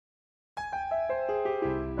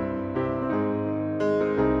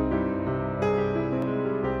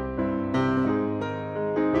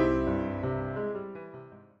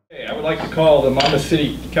like to call the Monmouth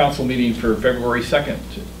City Council meeting for February 2nd.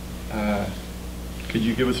 Could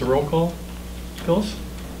you give us a roll call, Phyllis?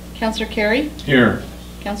 Councillor Carey? Here.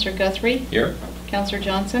 Councillor Guthrie? Here. Councillor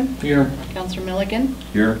Johnson? Here. Councillor Milligan?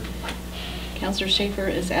 Here. Councillor Schaefer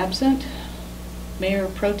is absent. Mayor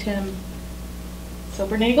Pro Tem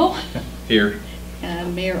Silbernagel? Here.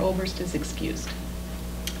 And Mayor Oberst is excused.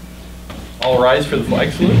 All rise for the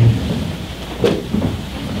flag salute.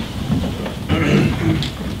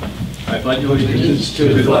 I pledge allegiance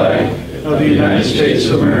to the flag of the United States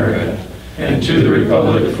of America and to the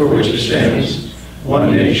republic for which it stands,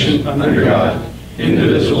 one nation under God,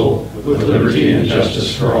 indivisible, with liberty and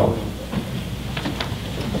justice for all.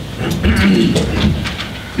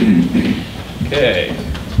 Okay,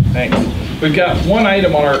 thanks. We've got one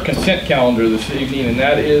item on our consent calendar this evening, and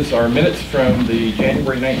that is our minutes from the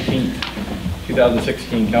January 19th,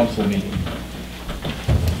 2016 council meeting.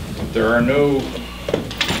 If there are no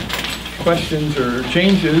questions or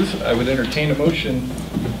changes, I would entertain a motion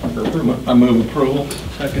for approval. I move approval.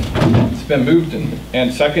 Second. It's been moved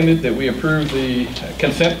and seconded that we approve the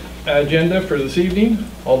consent agenda for this evening.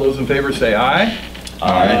 All those in favor say aye.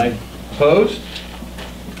 Aye. Opposed?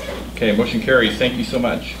 Okay, motion carries. Thank you so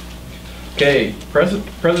much. Okay,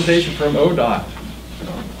 presentation from ODOT.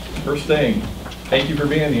 First thing, thank you for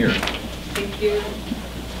being here. Thank you.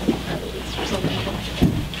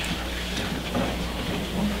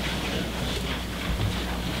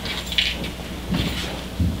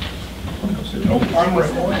 I'm right.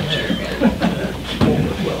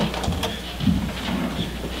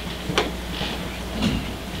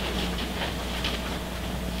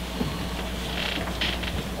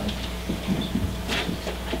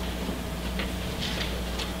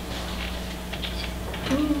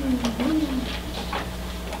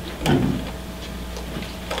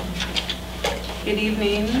 Good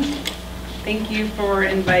evening. Thank you for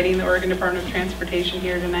inviting the Oregon Department of Transportation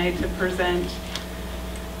here tonight to present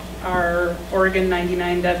our Oregon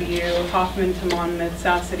 99W Hoffman to Monmouth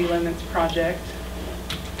South City Limits project.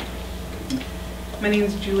 My name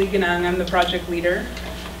is Julie Ganung. I'm the project leader.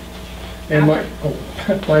 And my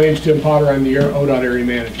name is Tim Potter. I'm the ODOT area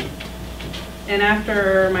manager. And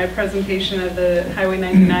after my presentation of the Highway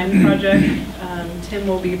 99 project, Tim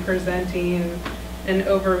will be presenting an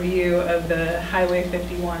overview of the Highway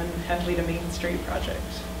 51 Heffley to Main Street project.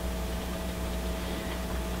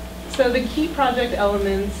 So the key project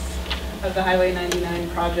elements of the Highway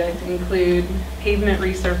 99 project include pavement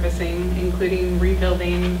resurfacing, including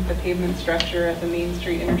rebuilding the pavement structure at the Main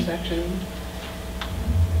Street intersection,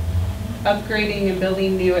 upgrading and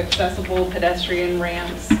building new accessible pedestrian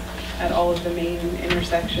ramps at all of the main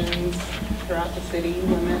intersections throughout the city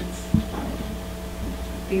limits.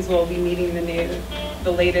 These will be meeting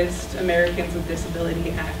the latest Americans with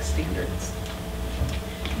Disability Act standards.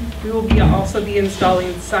 We will also be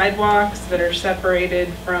installing sidewalks that are separated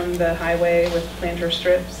from the highway with planter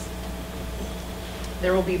strips.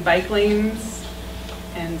 There will be bike lanes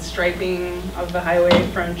and striping of the highway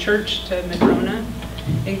from Church to Madrona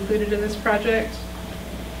included in this project,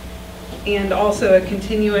 and also a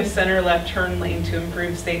continuous center left turn lane to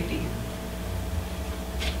improve safety.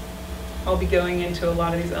 I'll be going into a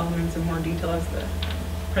lot of these elements in more detail as the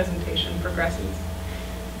presentation progresses.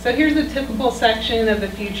 So here's a typical section of the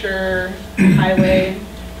future highway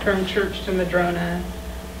from Church to Madrona.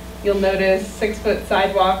 You'll notice 6-foot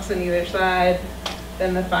sidewalks on either side,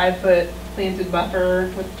 then the 5-foot planted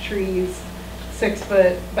buffer with trees,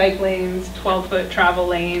 6-foot bike lanes, 12-foot travel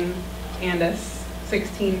lane, and a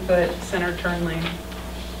 16-foot center turn lane.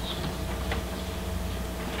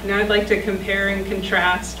 Now I'd like to compare and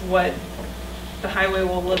contrast what the highway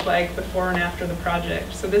will look like before and after the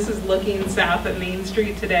project. So this is looking south at Main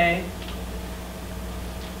Street today.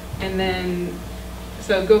 And then,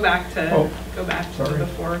 so go back to the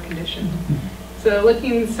before condition. So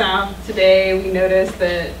looking south today, we notice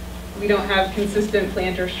that we don't have consistent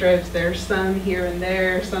planter strips. There's some here and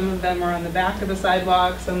there. Some of them are on the back of the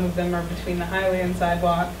sidewalk. Some of them are between the highway and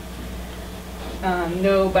sidewalk.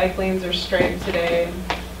 No bike lanes are striped today.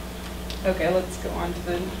 Okay, let's go on to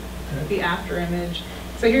the after image.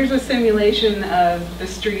 So here's a simulation of the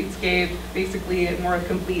streetscape, basically a more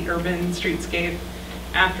complete urban streetscape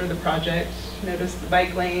after the project. Notice the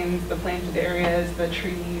bike lanes, the planted areas, the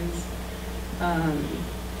trees,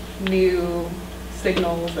 new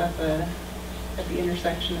signals at the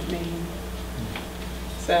intersection of Main.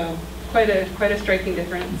 So quite a striking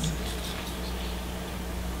difference.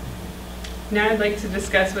 Now I'd like to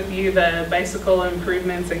discuss with you the bicycle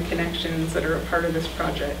improvements and connections that are a part of this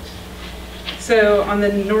project. So on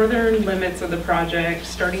the northern limits of the project,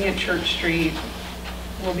 starting at Church Street,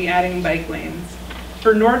 we'll be adding bike lanes.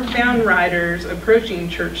 For northbound riders approaching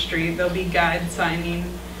Church Street, there'll be guide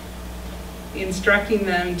signing instructing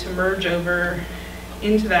them to merge over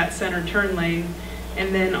into that center turn lane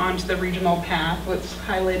and then onto the regional path, what's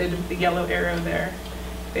highlighted with the yellow arrow there.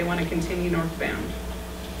 They want to continue northbound.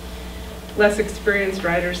 Less experienced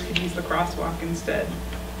riders could use the crosswalk instead.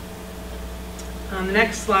 On the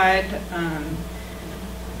next slide,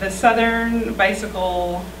 the southern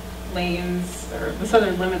bicycle lanes, or the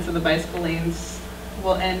southern limits of the bicycle lanes,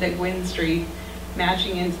 will end at Gwynn Street,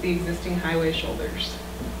 matching into the existing highway shoulders.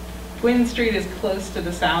 Gwynn Street is close to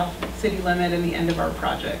the south city limit and the end of our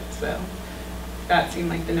project, so that seemed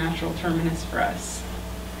like the natural terminus for us.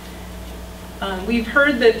 We've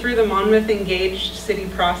heard that through the Monmouth engaged city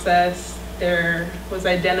process, there was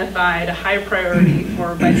identified a high priority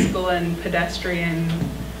for bicycle and pedestrian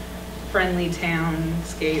friendly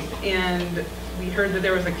townscape, and we heard that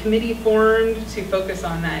there was a committee formed to focus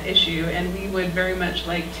on that issue, and we would very much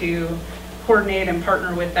like to coordinate and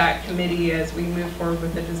partner with that committee as we move forward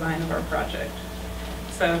with the design of our project.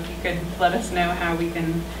 So if you could let us know how we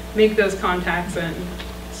can make those contacts and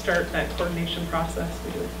start that coordination process,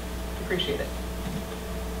 we would appreciate it.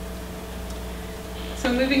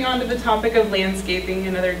 So moving on to the topic of landscaping,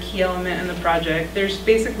 another key element in the project, there's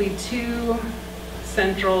basically two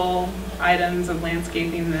central items of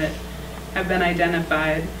landscaping that have been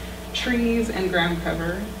identified: trees and ground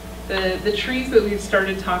cover. The trees that we've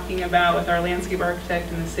started talking about with our landscape architect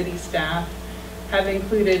and the city staff have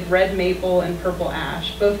included red maple and purple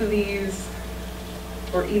ash. Both of these,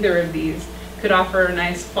 or either of these, could offer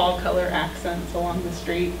nice fall color accents along the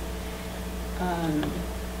street.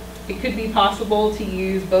 It could be possible to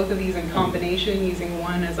use both of these in combination, using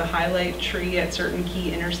one as a highlight tree at certain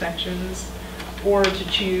key intersections, or to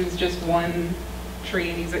choose just one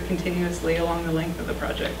tree and use it continuously along the length of the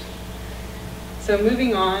project. So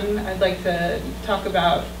moving on, I'd like to talk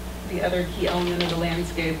about the other key element of the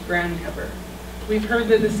landscape, ground cover. We've heard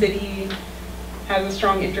that the city has a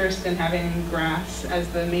strong interest in having grass as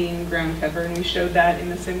the main ground cover, and we showed that in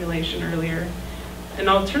the simulation earlier. An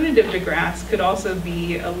alternative to grass could also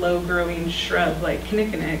be a low-growing shrub like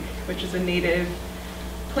kinnikinick, which is a native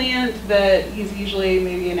plant that is usually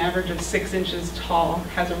maybe an average of 6 inches tall,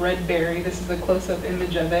 has a red berry. This is a close-up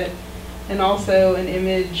image of it, and also an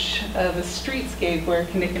image of a streetscape where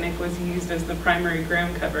kinnikinick was used as the primary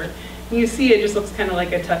ground cover. And you see it just looks kind of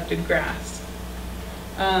like a tufted grass.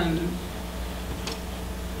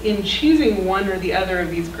 In choosing one or the other of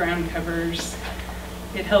these ground covers,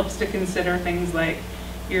 it helps to consider things like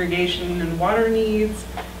irrigation and water needs,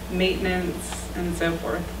 maintenance, and so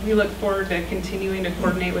forth. We look forward to continuing to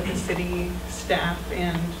coordinate with the city staff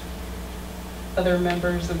and other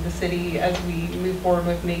members of the city as we move forward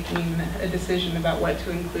with making a decision about what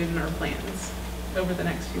to include in our plans over the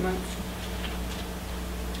next few months.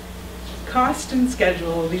 Cost and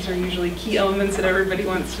schedule, these are usually key elements that everybody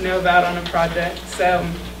wants to know about on a project. So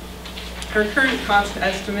our current cost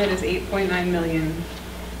estimate is $8.9 million.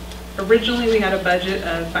 Originally we had a budget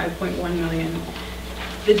of $5.1 million.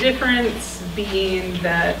 The difference being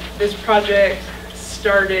that this project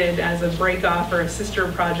started as a break-off or a sister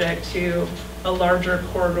project to a larger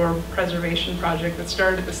corridor preservation project that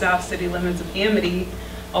started at the south city limits of Amity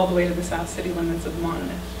all the way to the south city limits of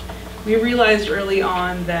Monmouth. We realized early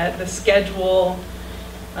on that the schedule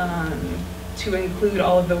to include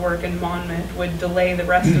all of the work in Monmouth would delay the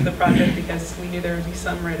rest of the project because we knew there would be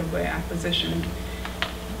some right-of-way acquisition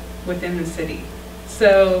within the city.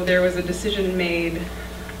 So there was a decision made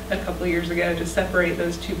a couple of years ago to separate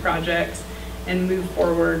those two projects and move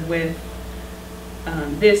forward with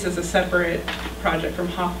this as a separate project from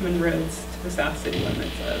Hoffman Roads to the south city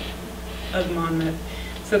limits of Monmouth.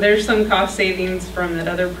 So there's some cost savings from that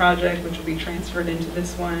other project which will be transferred into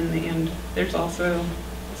this one, and there's also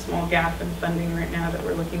a small gap in funding right now that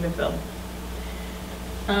we're looking to fill.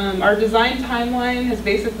 Our design timeline has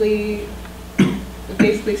basically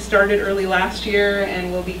started early last year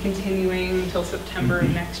and will be continuing until September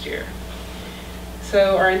of next year.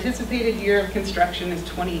 So our anticipated year of construction is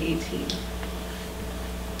 2018.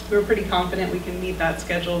 We're pretty confident we can meet that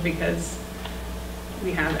schedule because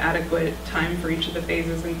we have adequate time for each of the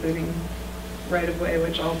phases, including right-of-way,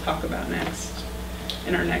 which I'll talk about next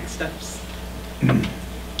in our next steps.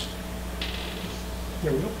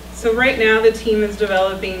 There we go. So right now the team is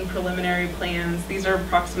developing preliminary plans. These are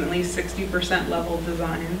approximately 60% level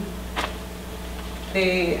design.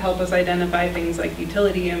 They help us identify things like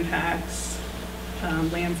utility impacts,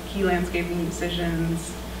 key landscaping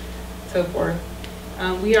decisions, so forth.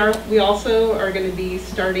 We also are going to be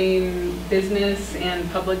starting business and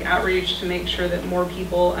public outreach to make sure that more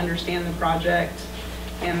people understand the project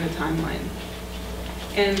and the timeline.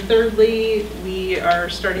 And thirdly, we are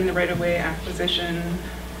starting the right-of-way acquisition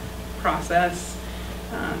process.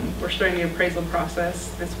 We're starting the appraisal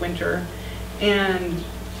process this winter. And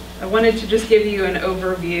I wanted to just give you an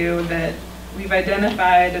overview that we've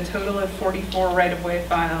identified a total of 44 right-of-way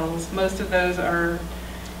files. Most of those are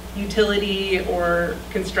utility or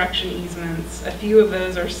construction easements. A few of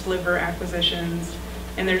those are sliver acquisitions,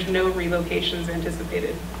 and there's no relocations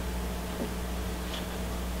anticipated.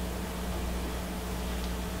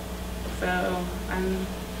 So I'm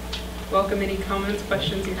welcome any comments,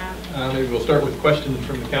 questions you have. Maybe we'll start with questions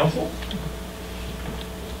from the council.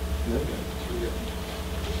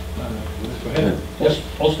 Go ahead.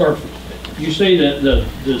 I'll start. You say that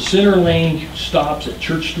the center lane stops at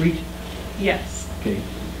Church Street? Yes. Okay.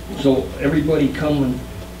 So everybody coming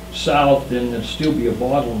south, then there'll still be a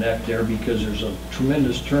bottleneck there because there's a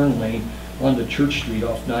tremendous turn lane onto Church Street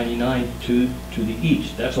off 99 to the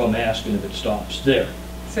east. That's why I'm asking if it stops there.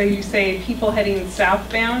 So you say people heading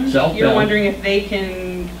southbound? Southbound. You're wondering if they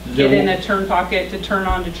can get in a turn pocket to turn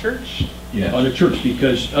onto Church? Yeah. On the Church,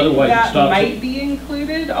 because otherwise it That stops. might be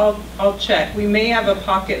included. I'll check. We may have a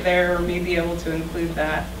pocket there or may be able to include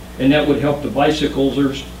that. And that would help the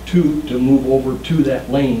bicyclers to move over to that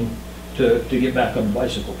lane to get back on the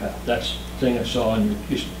bicycle path. That's the thing I saw in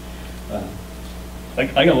your, I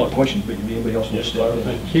got a lot of questions, but anybody else wants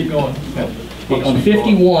to? Keep going. On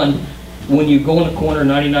 51, when you go in the corner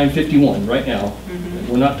 9951 right now,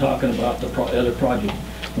 we're not talking about the other project.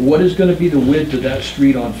 What is going to be the width of that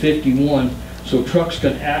street on 51 so trucks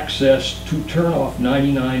can access to turn off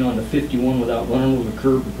 99 onto 51 without running over the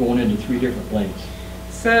curb or going into 3 different lanes?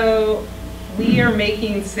 So we are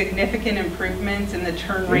making significant improvements in the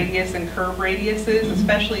turn radius and curb radiuses,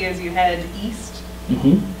 especially as you head east.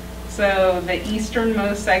 So the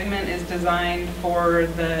easternmost segment is designed for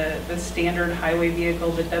the standard highway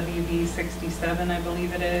vehicle, the WV 67, I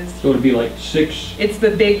believe it is. So it'd be like 6. It's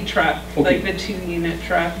the big truck, Okay. like the 2-unit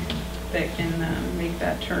truck that can make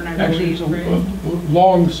that turn, I Actually, believe. it's a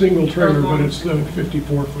long single trailer, but it's the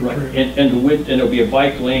 54-foot Right. trailer. And the width, and there'll be a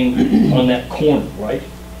bike lane on that corner, right?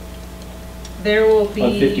 There will be.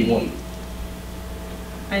 On 51.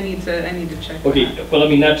 I need to check. Okay, that. well, I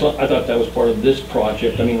mean, I thought that was part of this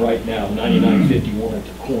project. I mean, right now, 9951 at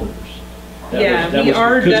the corners. Yeah, we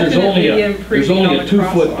are definitely improving There's only all a the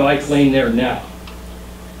 2-foot bike crosswalks. lane there now.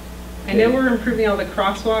 I know we're improving all the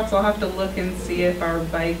crosswalks. I'll have to look and see if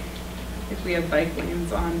we have bike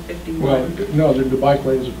lanes on 51. Well, no, the bike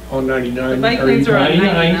lanes on 99. The bike lanes are on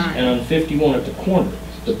 99 99. and on 51 at the corner.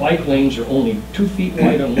 The bike lanes are only 2 feet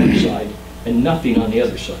wide on one side and nothing on the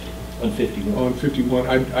other side on 51. On 51,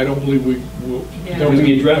 I don't believe we will, Yeah. there'll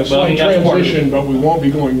be a Well, I slight mean, that's part of it. transition, but we won't be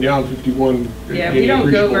going down 51. Yeah, in we any don't go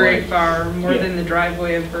appreciable very way. far, more Yeah. than the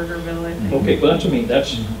driveway of Burgerville, I think. Okay, well, that's what I mean.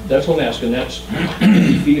 That's what I'm asking. That's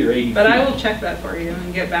 50 feet or 80 feet. But I will check that for you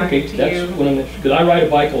and get back Okay, to that's you. what I'm, because I ride a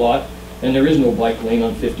bike a lot, and there is no bike lane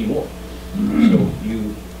on 51. So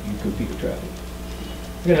you compete with traffic.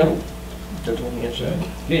 Okay, that's one answer.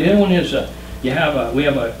 Okay, the other one is, we have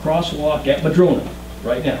a crosswalk at Madrona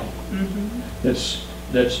right now.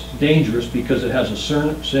 That's dangerous because it has a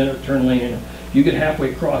center turn lane in it. You get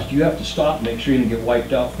halfway across, you have to stop, make sure you don't get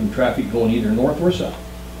wiped out from traffic going either north or south.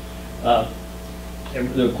 And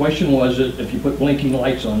the question was that if you put blinking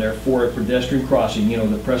lights on there for a pedestrian crossing, you know,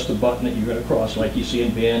 to press the button that you're going to cross, like you see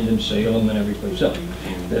in Bend and Salem and every place else,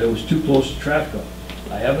 that it was too close to traffic.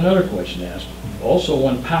 I have another question to ask. Also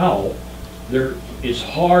on Powell, it's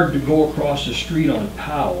hard to go across the street on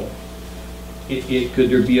Powell. Could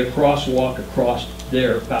there be a crosswalk across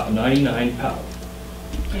there, about 99 Powell?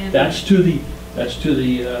 And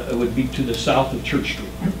It would be to the south of Church Street.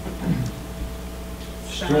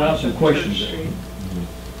 Just throwing out some south of questions Church there. Street.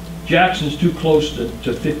 Jackson's too close to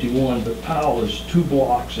 51, but Powell is 2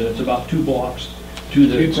 blocks, and it's about 2 blocks to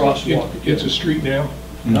the crosswalk. It's a street now.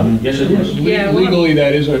 Yes, it is. Yeah, well- Legally,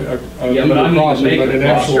 that is a Yeah, legal but I mean to crossing, make but a an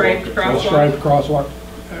actual. striped crosswalk. A striped crosswalk,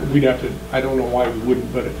 we'd have to, I don't know why we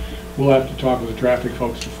wouldn't, but we'll have to talk with the traffic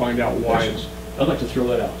folks to find out why it's. I'd like to throw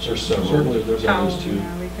that out. There's several, Certainly. there's Powell, others too.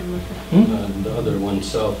 yeah, we can look at. The other one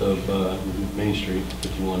south of Main Street,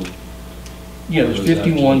 51. Yeah, there's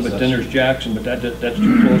 51, but then there's Jackson, but that's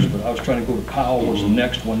too close. But I was trying to go to Powell was the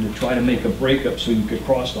next one to try to make a breakup so you could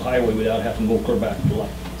cross the highway without having to go clear back to the light.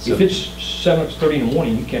 So- If it's 7:30 in the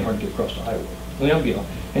morning, you can't hardly get across the highway. Well, you know,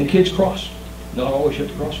 and kids cross, not always hit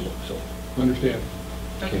the crosswalk, so. Understand.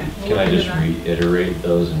 Okay. we'll Can I look at just that. reiterate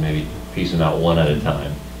those and maybe piece them out one at a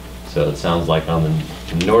time? So it sounds like on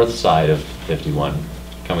the north side of 51,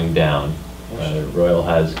 coming down, Royal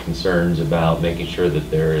has concerns about making sure that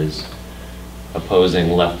there is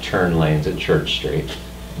opposing left turn lanes at Church Street.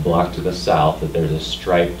 block to the south, that there's a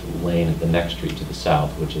striped lane at the next street to the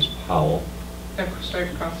south, which is Powell,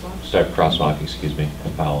 Striped crosswalk. striped crosswalk, excuse me,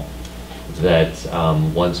 at Powell. That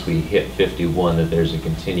once we hit 51, that there's a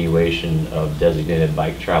continuation of designated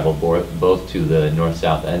bike travel both to the north,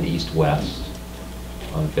 south, and east-west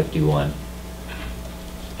on 51.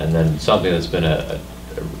 And then something that's been a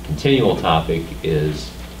continual topic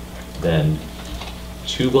is then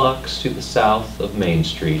 2 blocks to the south of Main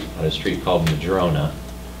Street, at a street called Madrona.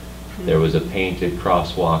 There was a painted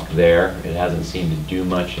crosswalk there. It hasn't seemed to do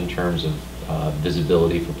much in terms of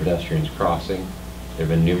visibility for pedestrians crossing. There have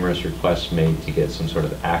been numerous requests made to get some sort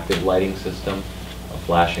of active lighting system, a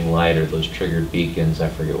flashing light or those triggered beacons, I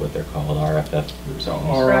forget what they're called, RFF.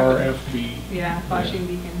 RRFB. Yeah, flashing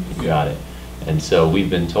beacons. Got it. And so we've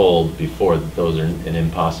been told before that those are an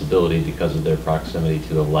impossibility because of their proximity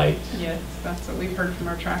to the lights. Yes, that's what we've heard from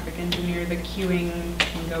our traffic engineer. The queuing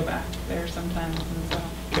can go back there sometimes and so.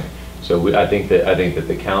 So I think that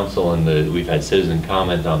the council and we've had citizen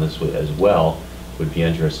comment on this as well, would be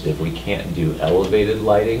interested if we can't do elevated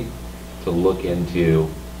lighting to look into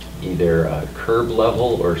either curb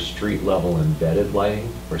level or street level embedded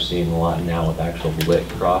lighting. We're seeing a lot now with actual lit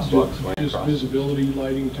crosswalks going Just across. visibility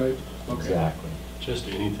lighting type? Okay. Exactly. Just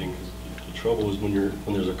anything, 'cause the trouble is when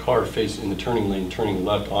there's a car facing in the turning lane, turning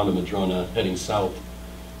left onto Madrona, heading south,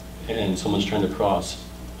 and someone's trying to cross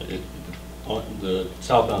on the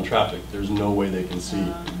southbound traffic, there's no way they can see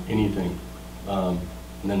anything.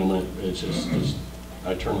 And then it's just,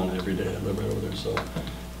 I turn on it every day, I live right over there, so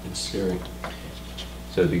it's scary.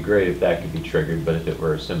 So it'd be great if that could be triggered, but if it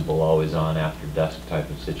were a simple always on after dusk type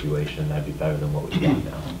of situation, that'd be better than what we've got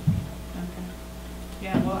now. Okay.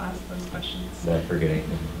 Yeah, we'll ask those questions. Did I forget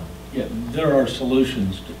anything? Yeah, there are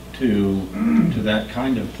solutions to that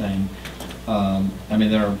kind of thing. I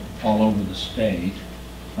mean, they're all over the state,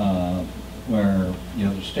 where, you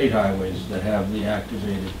know, the state highways that have the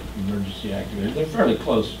activated, emergency activated, they're fairly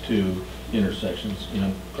close to intersections, you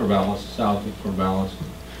know, Corvallis, south of Corvallis,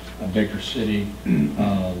 Baker City,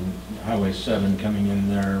 Highway 7 coming in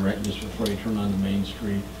there right just before you turn onto Main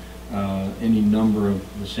Street, any number of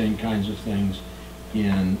the same kinds of things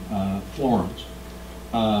in Florence.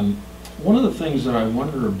 One of the things that I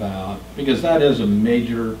wonder about, because that is a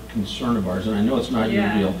major concern of ours, and I know it's not your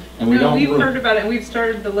Yeah. deal, and we don't we've really- heard about it, and we've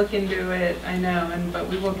started to look into it, I know, but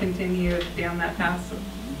we will continue down that path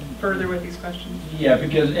further with these questions. Yeah,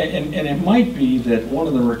 because, and it might be that one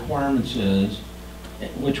of the requirements is,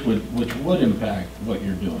 which would impact what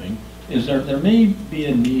you're doing, is there may be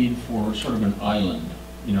a need for sort of an island,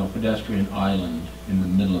 you know, pedestrian island in the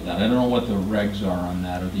middle of that. I don't know what the regs are on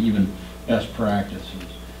that, or the even best practices.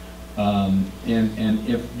 And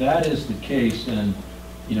if that is the case, then,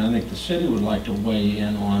 you know, I think the city would like to weigh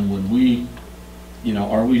in on, would we, you know,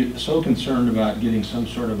 are we so concerned about getting some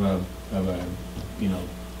sort of a, you know,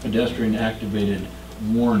 pedestrian activated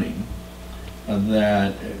warning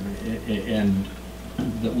that, and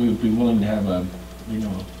that we would be willing to have a, you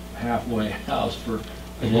know, halfway house for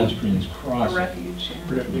pedestrians A crossing? refuge,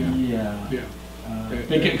 yeah. Yeah. Yeah. Yeah.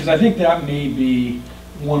 Because I think that may be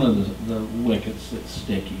one of the wickets that's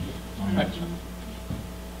sticky.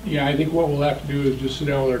 Yeah, I think what we'll have to do is just sit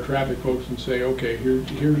down with our traffic folks and say, okay,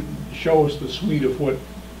 here, show us the suite of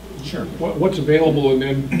what's available, and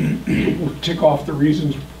then we'll tick off the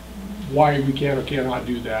reasons why we can or cannot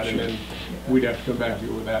do that, and then we'd have to come back to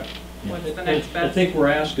you with that. What's the next I best? think we're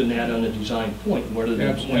asking that on the design point, whether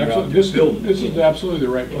that's when you're out Absolutely. building. This is absolutely the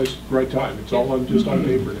right place, right time. It's all just on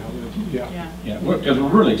paper now. Yeah. Yeah. Yeah, because we're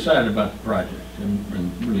really excited about the project,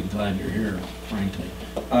 and really glad you're here, frankly.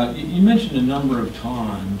 You mentioned a number of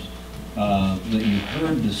times that you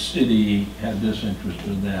heard the city had this interest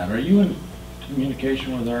or that. Are you in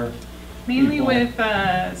communication with our Mainly people?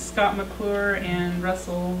 with Scott McClure and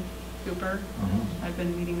Russell Cooper. Uh-huh. I've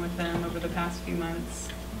been meeting with them over the past few months.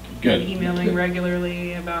 Good. Emailing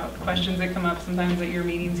regularly about questions that come up sometimes at your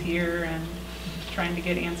meetings here, and trying to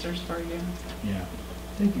get answers for you. Yeah,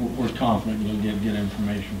 I think we're confident you'll get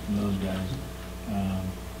information from those guys.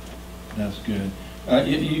 That's good.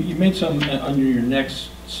 You made some, under your next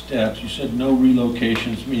steps, you said no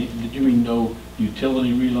relocations. Did you mean no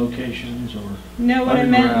utility relocations, or? No, what I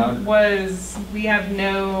meant underground? was we have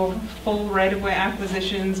no full right-of-way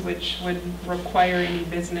acquisitions which would require any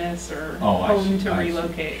business or Oh, I home see, to I see.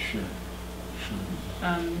 relocate. Sure.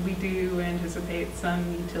 We do anticipate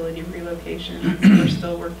some utility relocations. We're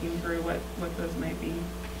still working through what those might be.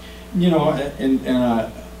 You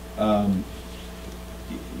know,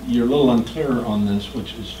 you're a little unclear on this,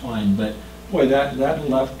 which is fine, but boy, that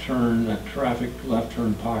left turn, that traffic left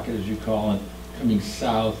turn pocket, as you call it, coming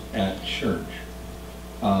south at Church.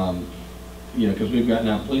 you know, because we've got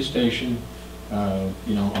now police station,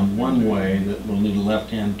 you know, on one way that will need a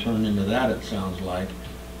left-hand turn into that, it sounds like.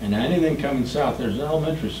 And anything coming south, there's an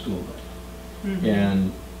elementary school there.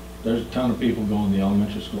 And there's a ton of people going to the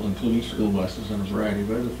elementary school, including school buses and a variety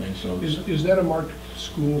of other things, so. Is that a marked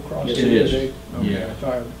school crossing? Yes, it is. today? Okay, Yeah. I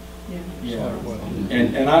thought, Yeah. Yeah, it was.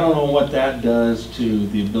 and I don't know what that does to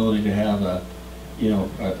the ability to have a, you know,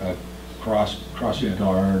 a crossing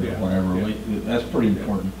guard or Yeah. whatever. Yeah. That's pretty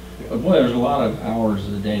important. Yeah. But boy, there's a lot of hours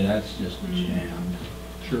of the day that's just jammed.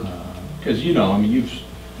 sure. Because, you know, I mean,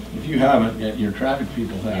 if you haven't, yet your traffic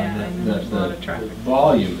people Yeah, I have, know, the there's a lot of traffic.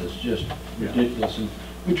 volume is just Yeah. ridiculous. And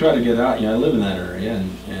we try to get out, you know, I live in that area,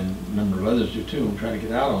 and a number of others do too. We try to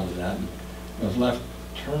get out onto that. And those left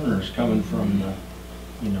turners coming from the,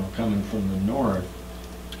 you know, coming from the north,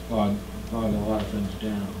 fog a lot of things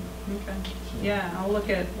down. Okay. Yeah, I'll look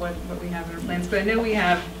at what we have in our plans, but I know we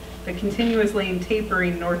have the continuous lane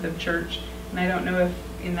tapering north of Church, and I don't know if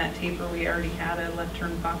in that taper we already had a left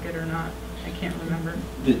turn pocket or not. I can't remember.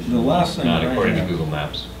 The last thing Not that I according to have- Google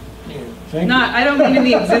Maps. Thank you. Not, I don't mean in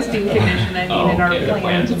the existing condition, I Oh, mean in our okay, the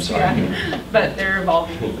plans, I'm sorry. Yeah. But they're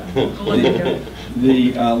evolving, so we'll look into it.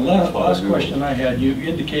 The last question I had, you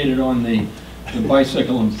indicated on the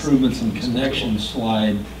bicycle improvements and connections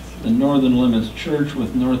slide, the northern limits church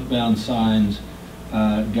with northbound signs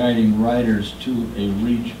guiding riders to the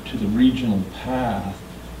regional path.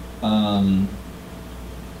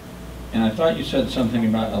 And I thought you said something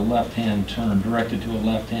about a left-hand turn, directed to a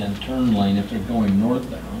left-hand turn lane if they're going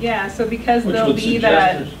northbound. Yeah, so because Which there'll would be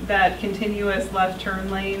suggest that continuous left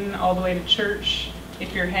turn lane all the way to Church,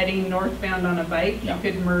 if you're heading northbound on a bike, you Yeah.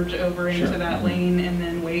 could merge over into Sure. that lane and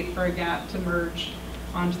then wait for a gap to merge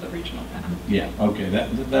onto the regional path. Yeah, okay,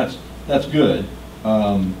 that's good.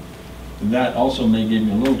 That also may give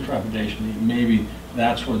me a little trepidation, maybe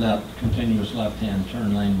that's where that continuous left-hand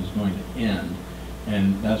turn lane is going to end.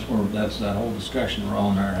 And that's that whole discussion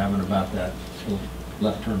Ron and I are having about that little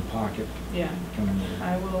left turn pocket Yeah, coming there.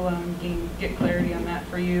 I will get clarity on that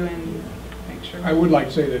for you and make sure. I would like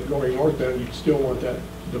to say that going north then, you'd still want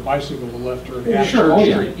the bicycle to left turn. Yeah, at sure, Church oh,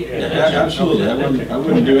 yeah. Street. Yeah, absolutely, I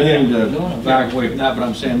wouldn't do anything to back away from that, but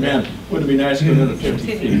I'm saying, man, wouldn't it be nice to go another 50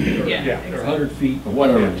 feet Continue, or yeah. Yeah. Or 100 feet, or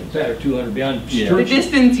whatever or it is. that, or 200 beyond Yeah. The Church.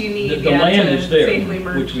 distance you need, The yeah, land to is there, safely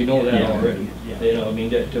merge. which we know that Yeah. already. Yeah. You know, I mean,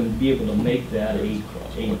 to be able to make that a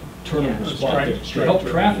turnable Yeah. spot to Straight help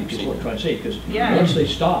turn. traffic is what I'm trying to say, because Yeah. once they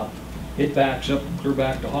stop, it backs up, clear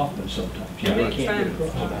back to Hoffman sometimes. That They makes can't get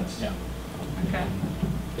sense. across. Yeah. Okay.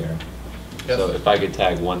 There. Yes. So if I could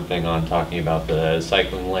tag one thing on talking about the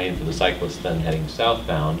cycling lane for the cyclists then heading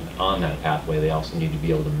southbound on that pathway, they also need to be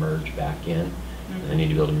able to merge back in. And they need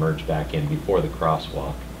to be able to merge back in before the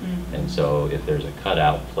crosswalk. Mhm. And so if there's a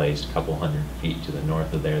cutout placed a couple hundred feet to the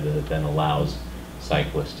north of there, that it then allows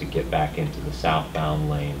cyclists to get back into the southbound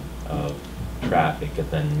lane of traffic and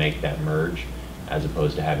then make that merge, as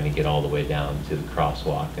opposed to having to get all the way down to the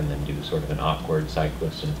crosswalk and then do sort of an awkward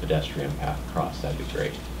cyclist and pedestrian path cross. That'd be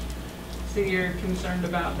great. So you're concerned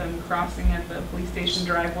about them crossing at the police station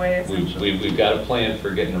driveway essentially? We've got a plan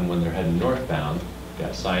for getting them when they're heading northbound,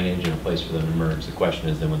 got signage in place for them to merge. The question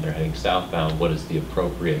is then when they're heading southbound, what is the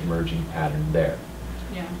appropriate merging pattern there?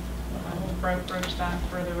 Yeah, I will approach that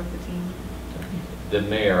further with the team. The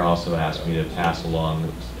mayor also asked me to pass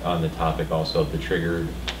along on the topic also of the triggered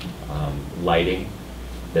lighting,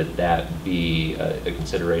 that be a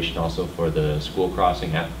consideration also for the school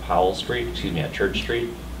crossing at Powell Street, at Church Street.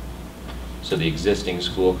 So the existing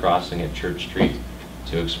school crossing at Church Street,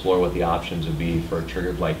 to explore what the options would be for a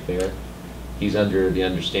triggered light there. He's under the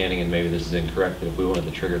understanding, and maybe this is incorrect, that if we wanted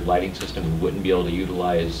the triggered lighting system, we wouldn't be able to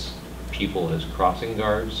utilize people as crossing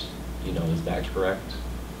guards. You know, is that correct?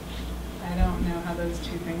 I don't know how those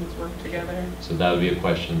two things work together. So that would be a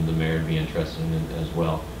question the mayor would be interested in as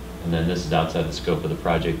well. And then this is outside the scope of the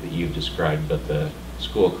project that you've described, but the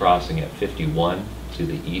school crossing at 51 to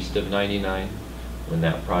the east of 99, when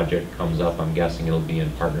that project comes up, I'm guessing it'll be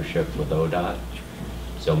in partnership with ODOT.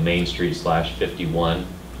 So Main Street / 51,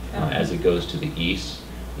 as it goes to the east,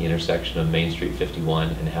 the intersection of Main Street 51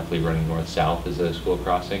 and Heffley running north-south is a school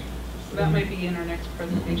crossing. So that might be in our next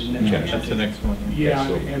presentation. Okay. Yeah. That's the next one. Yeah,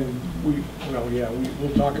 so- and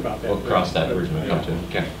we'll talk about that. We'll cross that bridge when we come to it.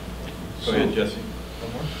 Okay. Go ahead, Jesse.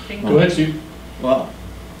 One more? Thank Go you. ahead, Steve. Well,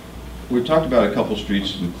 we talked about a couple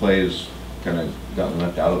streets and Clay has kind of gotten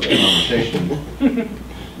left out of the conversation.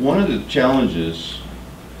 One of the challenges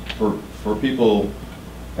for people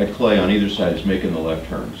at Clay on either side is making the left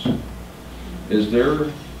turns. Is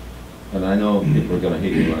there, and I know people are going to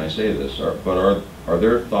hate me when I say this, but are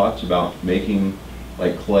there thoughts about making,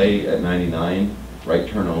 like Clay at 99, right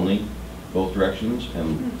turn only? both directions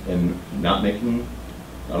and not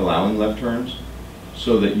allowing left turns,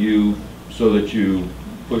 so that you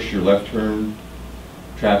push your left turn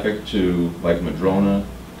traffic to like Madrona,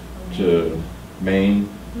 to Maine,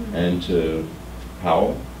 and to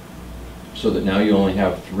Powell, so that now you only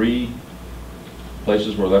have 3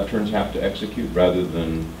 places where left turns have to execute rather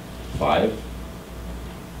than 5.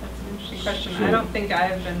 That's an interesting question. So- I don't think I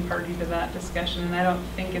have been party to that discussion, and I don't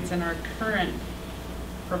think it's in our current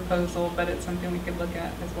proposal, but it's something we could look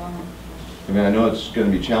at as well. I mean, I know it's going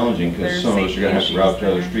to be challenging because There's some of us are going to have to safety route to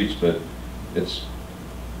other issues streets,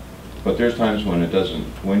 but there's times when it doesn't.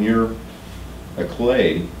 When you're a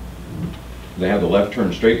Clay, they have the left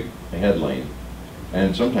turn straight ahead lane,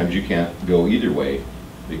 and sometimes you can't go either way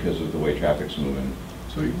because of the way traffic's moving.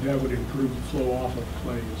 So that would improve the flow off of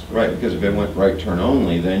Clay as well. Right, because if it went right turn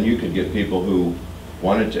only, then you could get people who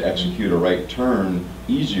wanted to execute a right turn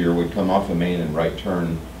easier would come off of Main and right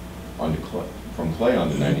turn onto Clay, from Clay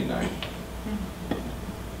onto 99.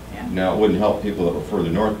 Yeah. Now, it wouldn't help people that were further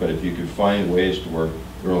north, but if you could find ways to where,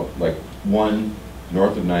 like one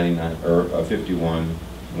north of 99, or 51,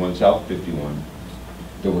 one south of 51,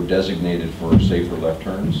 that were designated for safer left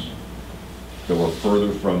turns, that were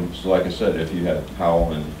further from, so like I said, if you had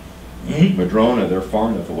Powell and Madrona, they're far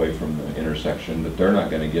enough away from the intersection that they're not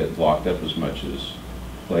going to get blocked up as much as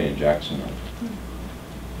Clay and Jackson are.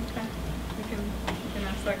 Okay, we can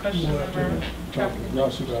ask that question We'll of have our to talk traffic. to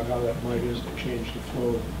Russ about how that might is to change the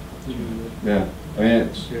flow. Yeah, I mean,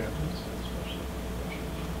 it's, Yeah.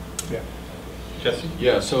 Yeah. Jesse?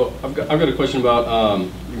 Yeah, so I've got a question about,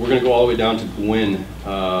 we're gonna go all the way down to Gwynn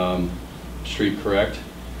Street, correct?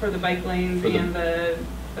 For the bike lanes For the- and the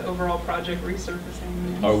overall project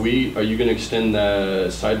resurfacing. yes. Are you gonna extend the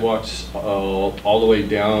sidewalks all the way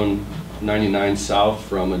down 99 south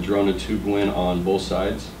from Madrona to Gwynn on both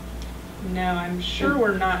sides? No, I'm sure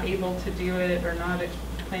we're not able to do it, or not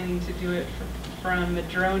planning to do it from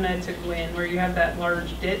Madrona to Gwynn, where you have that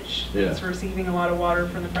large ditch Yeah. that's receiving a lot of water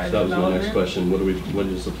from the So private that was my development. next question. What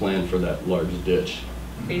is the plan for that large ditch?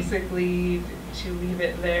 Basically, to leave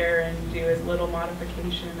it there and do as little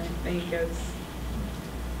modification, I think, as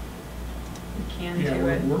we can Yeah, to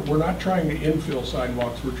it. we're not trying to infill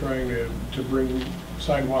sidewalks, we're trying to bring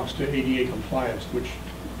sidewalks to ADA compliance, which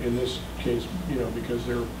in this case, because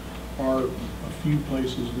there are a few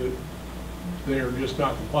places that they are just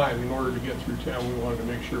not compliant. In order to get through town, we wanted to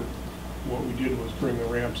make sure what we did was bring the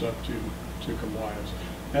ramps up to compliance.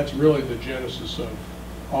 That's really the genesis of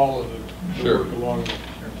all of the Sure. work along the.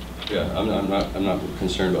 Yeah, I'm not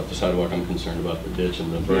concerned about the sidewalk, I'm concerned about the ditch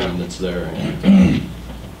and the berm that's there, and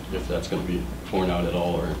if that's gonna be torn out at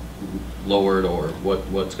all, or lowered, or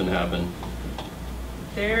what's gonna happen.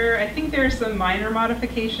 I think there are some minor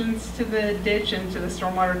modifications to the ditch and to the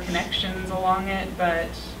stormwater connections along it, but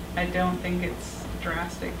I don't think it's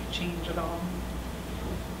drastic change at all.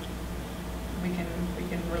 We can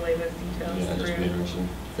relay those Yeah, details just be through interesting.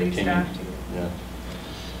 city staff to you. Yeah.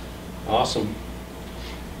 Awesome.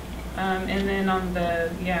 And then on the,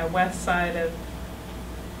 west side of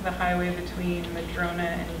the highway between Madrona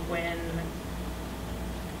and Gwynn,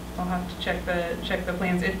 I'll have to check the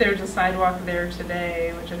plans. If there's a sidewalk there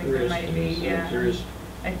today, which I think there might be, yeah. There is.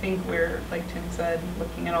 I think we're, like Tim said,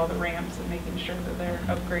 looking at all the ramps and making sure that they're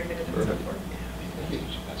upgraded and so Perfect. forth.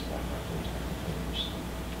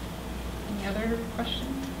 Any other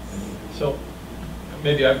questions? So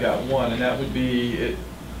maybe I've got one, and that would be,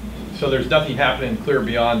 so there's nothing happening clear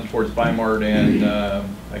beyond towards Bimart and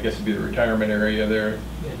I guess it'd be the retirement area there,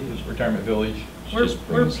 retirement village.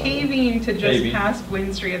 We're paving to just Paving. past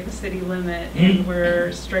Gwynn Street at the city limit, and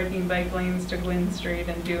we're striping bike lanes to Gwynn Street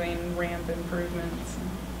and doing ramp improvements.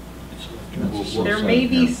 There may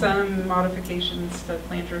be some modifications to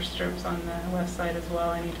planter strips on the west side as well.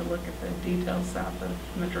 I need to look at the details south of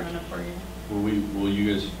Madrona for you. Will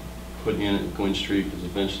you guys put in at Gwynn Street, because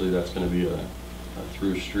eventually that's gonna be a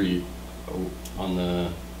through street on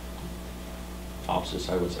the opposite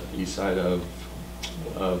side, what's that, east side of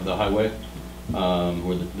the highway,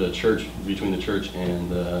 where the church, between the church and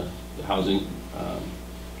the housing,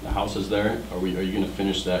 the houses there. Are you gonna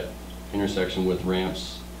finish that intersection with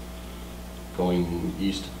ramps going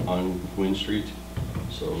east on Gwynn Street?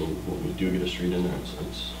 So when we do get a street in there,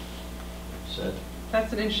 it's set.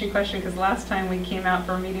 That's an interesting question, because last time we came out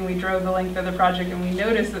for a meeting, we drove the length of the project, and we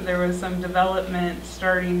noticed that there was some development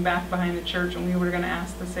starting back behind the church, and we were going to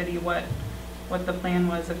ask the city what the plan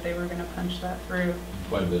was, if they were going to punch that through.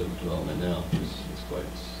 Quite a bit of development now. It's quite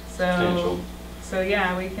substantial. So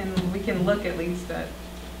yeah, we can look at least at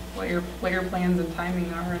what your plans and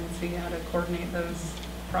timing are and see how to coordinate those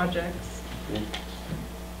projects.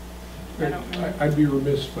 I don't know. I'd be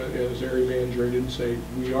remiss, but as area manager, I didn't say,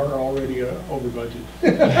 we are already over budget.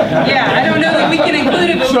 Yeah, I don't know that we can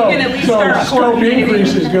include it, but we can at least start So scope coordinating.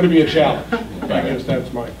 increase is gonna be a challenge. I guess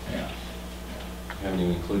that's my, Haven't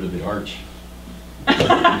even included the arch.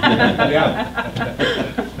 yeah.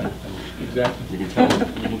 Exactly. You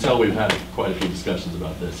can tell we've had quite a few discussions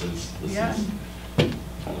about this. This Yeah. is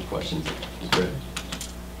kind of questions. Great.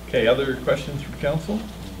 Okay, other questions from council?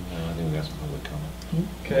 I think we got some public comment.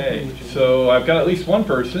 Okay, so I've got at least one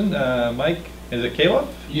person. Mike, is it Caleb?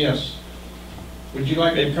 Yes. Would you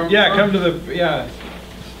like to come? Yeah, come to the, yeah.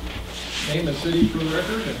 Name and city for the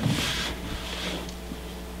record. and-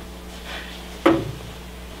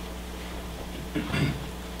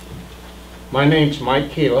 My name's Mike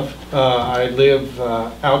Califf. I live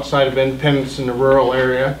outside of Independence in the rural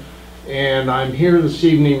area, and I'm here this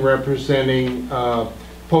evening representing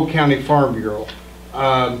Polk County Farm Bureau.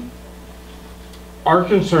 Our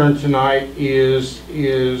concern tonight is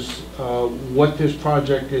what this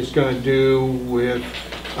project is going to do with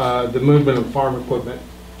the movement of farm equipment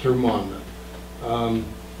through Monmouth.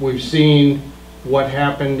 We've seen what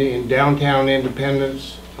happened in downtown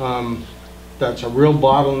Independence. That's a real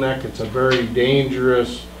bottleneck. It's a very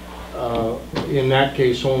dangerous, in that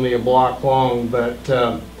case, only a block long, but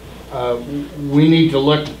we need to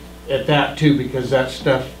look at that too, because that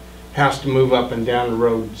stuff has to move up and down the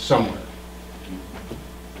road somewhere.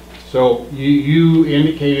 So you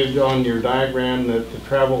indicated on your diagram that the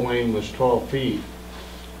travel lane was 12 feet.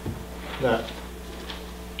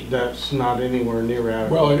 That's not anywhere near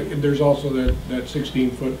adequate. Well, there's also that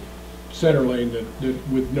 16-foot center lane that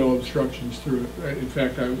with no obstructions through it. In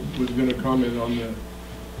fact, I was going to comment on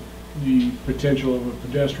the potential of a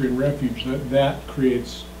pedestrian refuge. That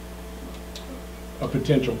creates a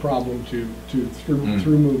potential problem through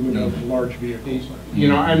movement of large vehicles. You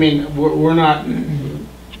know, I mean, we're not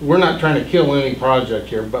trying to kill any project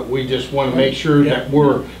here, but we just want to make sure that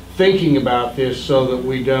we're thinking about this so that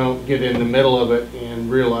we don't get in the middle of it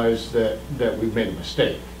and realize that we've made a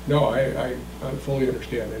mistake. No, I fully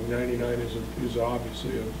understand, and 99 is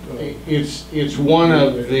obviously a... It's one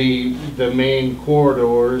of the main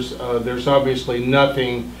corridors. There's obviously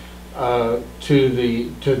nothing to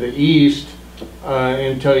the east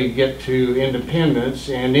until you get to Independence,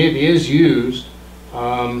 and it is used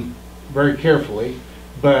very carefully,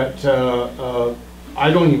 but I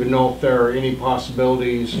don't even know if there are any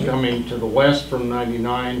possibilities coming to the west from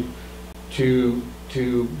 99 to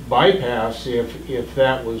bypass if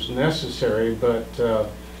that was necessary, but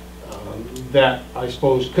that I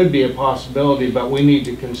suppose could be a possibility, but we need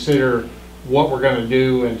to consider what we're going to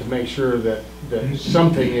do and to make sure that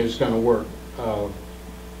something is going to work,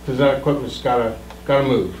 because that equipment's got to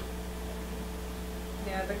move.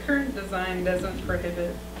 Yeah, the current design doesn't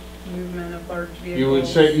prohibit movement of large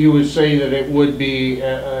vehicles. You would say that it would be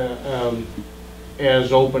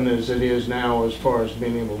as open as it is now as far as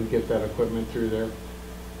being able to get that equipment through there?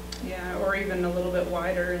 Yeah, or even a little bit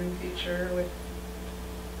wider in the future with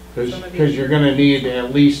some of these. Because you're going to need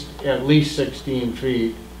at least 16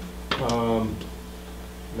 feet. I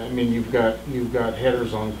mean, you've got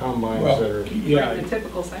headers on combines that are... Yeah, Bring the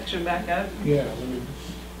typical section back up. yeah, let me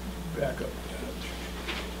back up.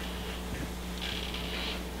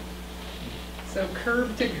 So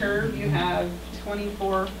curb to curb, you have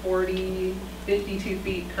 24, 40, 52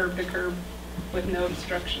 feet curb to curb with no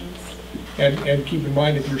obstructions. And keep in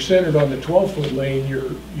mind, if you're centered on the 12-foot lane,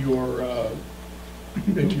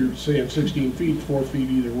 if you're saying 16 feet, 4 feet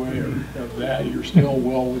either way of that, you're still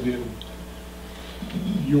well within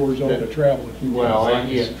your zone of travel. Well,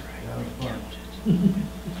 yeah.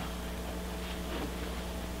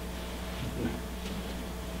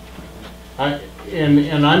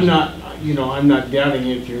 And I'm not, I'm not doubting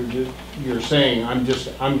if you're saying, I'm just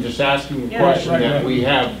asking a Yeah. question Right, that right. we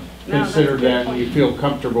have No, that's a considered good that and you point. feel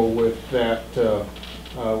comfortable with that, the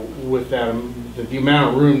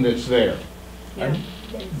amount of room that's there. Yeah.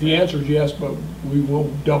 The answer is yes, but we will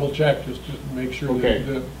double check just to make sure Okay.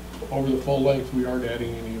 that over the full length, we aren't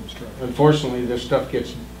adding any obstruction. Unfortunately, this stuff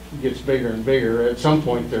gets bigger and bigger. At some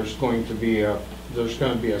point, there's going to be a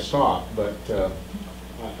stop, but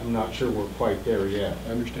I'm not sure we're quite there yet.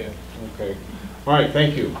 I understand. Okay. All right,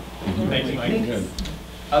 thank you. Thanks, Mike. Thanks.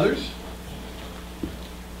 Others?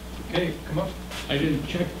 Okay, come up. I didn't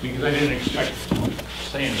check because I didn't expect to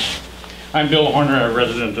say anything. I'm Bill Horner, a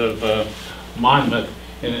resident of Monmouth,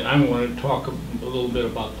 and I'm going to talk a little bit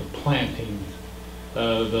about the planting,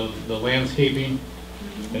 the landscaping,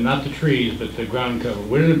 and not the trees, but the ground cover.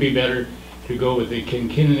 Wouldn't it be better to go with the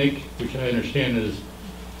kinnikinic, which I understand is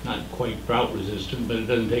not quite drought resistant, but it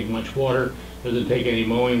doesn't take much water, doesn't take any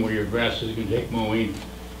mowing where your grass is going to take mowing,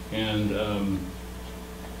 and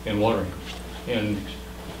watering, and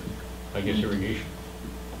I guess irrigation.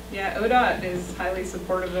 Yeah, ODOT is highly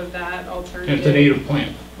supportive of that alternative. It's a native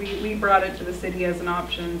plant. We brought it to the city as an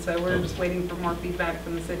option, so we're just waiting for more feedback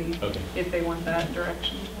from the city Okay. if they want that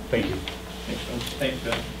direction. Thank you. Thanks,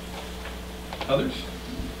 Ben. Others?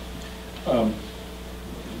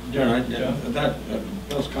 Darren,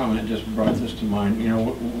 Bill's comment just brought this to mind. You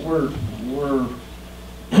know, we're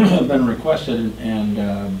been requested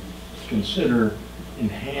and consider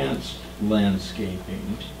enhanced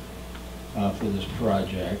landscaping for this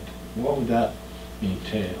project. What would that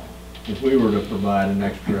entail if we were to provide an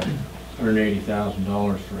extra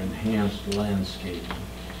 $180,000 for enhanced landscaping?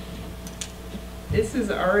 This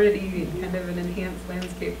is already kind of an enhanced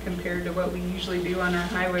landscape compared to what we usually do on our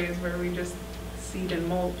highways where we just seed and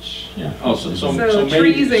mulch. Yeah. Oh, so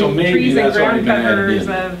trees and maybe that's already ground been added covers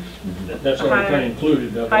in. of That's already kind of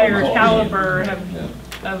included. higher Cost. caliber Yeah.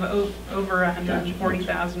 of over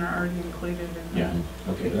 140,000 are already included in Yeah.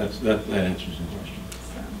 that. Okay, that answers the question.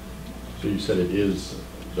 So, So you said it is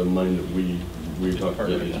the money that we talked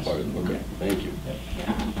about, it's part of it. Okay, thank you.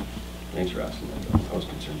 yeah. Thanks for asking that. I was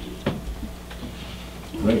concerned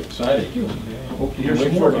too. Great, excited. Hope to hear some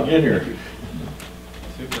Wait more for it to about get it. here.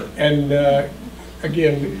 Super. And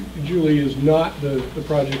again, Julie is not the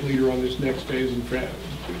project leader on this next phase. In fact,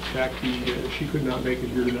 she could not make it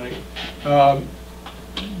here tonight.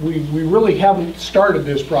 We really haven't started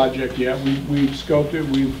this project yet. We've scoped it,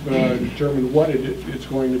 we've determined what it's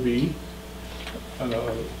going to be.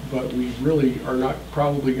 But we really are not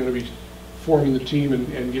probably going to be forming the team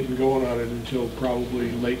and getting going on it until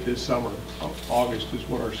probably late this summer. August is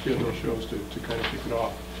what our schedule shows to kind of kick it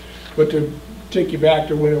off. But to take you back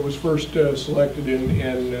to when it was first selected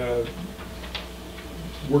and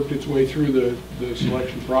worked its way through the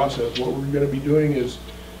selection process, what we're going to be doing is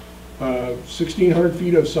 1,600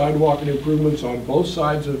 feet of sidewalk and improvements on both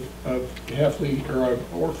sides of Heffley,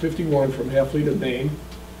 or 51 from Heffley to Main.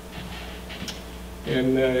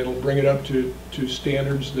 And it'll bring it up to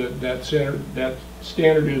standards. That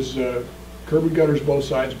standard is curb and gutters both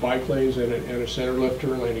sides, bike lanes, and a center left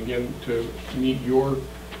turn lane, again, to meet your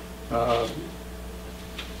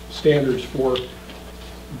standards for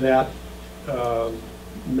that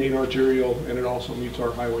main arterial, and it also meets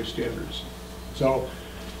our highway standards. So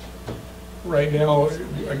right now,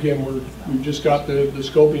 again, we've just got the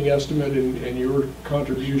scoping estimate and your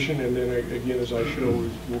contribution, and then again, as I show,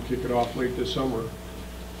 we'll kick it off late this summer.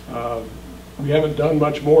 We haven't done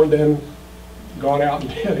much more than gone out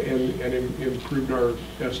and improved our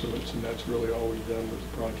estimates, and that's really all we've done with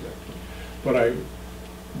the project. But I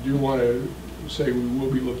do want to say we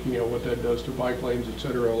will be looking at what that does to bike lanes, et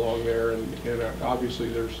cetera, along there, and obviously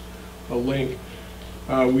there's a link.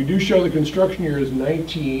 We do show the construction year is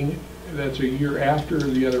 19. That's a year after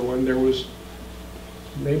the other one. There was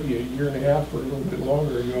maybe a year and a half or a little bit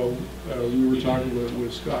longer ago, we were talking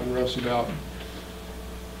with Scott and Russ about,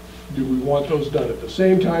 do we want those done at the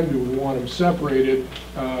same time? Do we want them separated?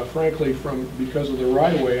 Frankly, because of the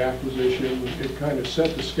right-of-way acquisition, it kind of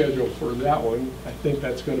set the schedule for that one. I think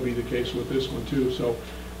that's going to be the case with this one too. So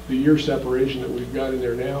the year separation that we've got in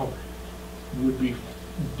there now would be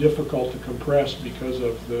difficult to compress because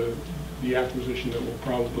of the acquisition that will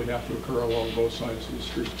probably have to occur along both sides of the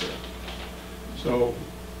street there. So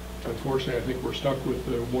unfortunately, I think we're stuck with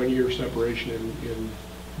the 1 year separation in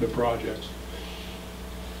the projects.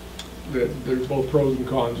 There's both pros and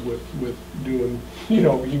cons with doing, you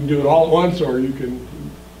can do it all at once, or you can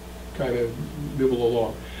kind of nibble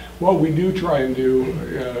along. What we do try and do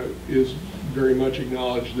is very much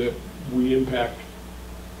acknowledge that we impact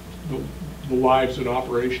the lives and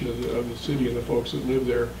operation of the city and the folks that live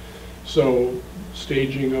there. So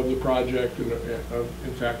staging of the project, and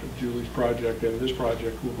in fact of Julie's project and this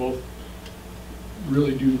project, will both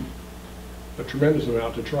really do a tremendous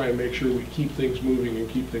amount to try and make sure we keep things moving and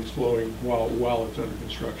keep things flowing while it's under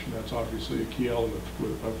construction. That's obviously a key element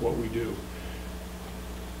of what we do.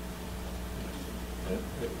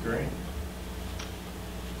 Great.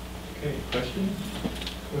 Okay, questions?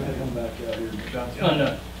 Go ahead, come back out here,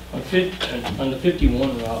 Johnson. On the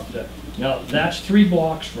 51 route, now that's 3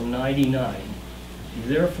 blocks from 99.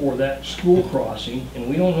 Therefore, that school crossing, and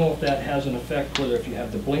we don't know if that has an effect, whether if you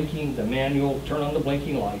have the blinking, the manual, turn on the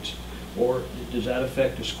blinking lights, or does that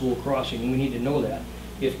affect the school crossing? We need to know that.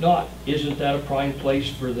 If not, isn't that a prime place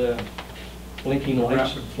for the blinking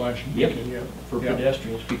lights? Rapid flashing Yep, beacon, yeah. for Yeah.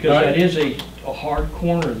 pedestrians, because that is a hard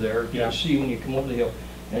corner there, you Yeah. can see when you come over the hill.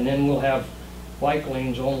 And then we'll have bike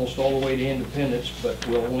lanes almost all the way to Independence, but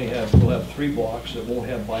we'll have 3 blocks that won't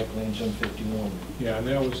have bike lanes on 51. Yeah, and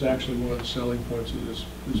that was actually one of the selling points of this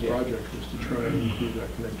Yeah. project, was to try and improve that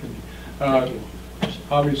connectivity.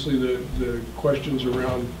 Obviously, the questions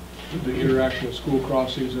around the interaction of school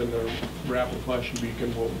crossings and the rapid flashing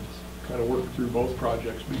beacon will kind of work through both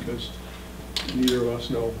projects, because neither of us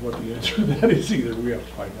know what the answer to that is either. We have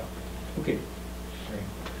to find out. Okay. Great.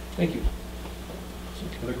 Thank you.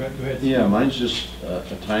 Go ahead. Yeah, mine's just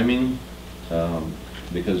a timing,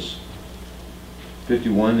 because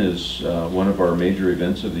 51 is one of our major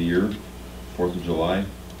events of the year, 4th of July.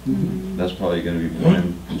 That's probably going to be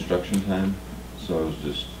prime construction time, so it was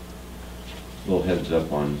just a little heads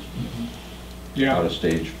up on how to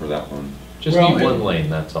stage for that one. Just Well, need one lane,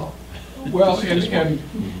 that's all. Well, and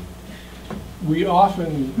we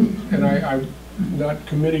often, and I'm not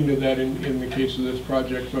committing to that in the case of this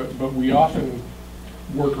project, but we often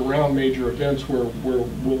work around major events where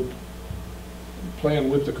we'll plan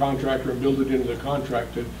with the contractor and build it into the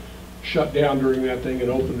contract to shut down during that thing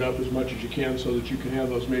and open it up as much as you can so that you can have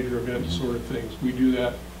those major events sort of things. We do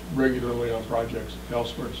that regularly on projects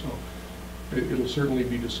elsewhere, so it'll certainly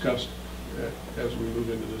be discussed as we move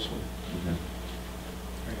into this one.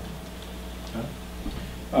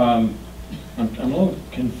 I'm a little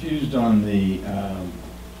confused on the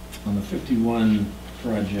 51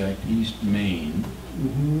 project, East Main.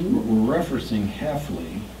 We're referencing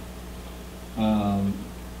Heffley.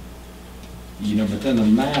 You know, but then the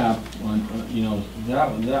map on, you know,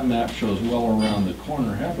 that map shows well around the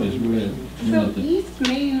corner. Heffley's really. So East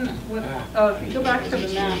Main, if you go back to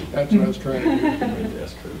the map. That's what I was trying to do.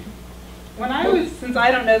 When I was, since I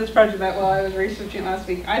don't know this project that well, I was researching it last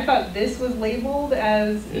week, I thought this was labeled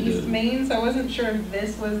as East Main, so I wasn't sure if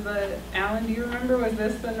this was the, Alan, do you remember, was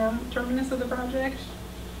this the terminus of the project?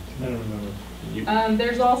 I don't remember.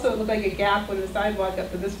 There's also, it looked like a gap when the sidewalk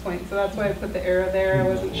up to this point, so that's why I put the arrow there. I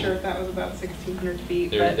wasn't sure if that was about 1,600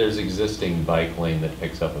 feet. There's existing bike lane that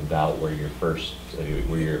picks up about where your first,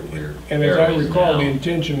 where your And as I arrow is recall, now. the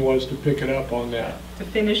intention was to pick it up on that. To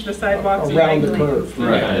finish the sidewalks and Around the bike curve.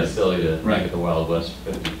 lanes. Right, kind of silly to Right. make it the Wild West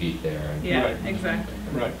 50 feet there. And Yeah, Right. exactly.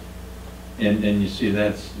 Right. And you see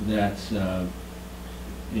that's you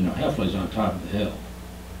know, Heffley's on top of the hill.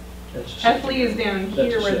 Heffley is down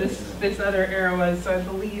here where That's this other arrow was, so I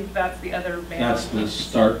believe that's the other band. That's the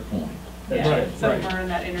start point. Yeah, Right, somewhere right. in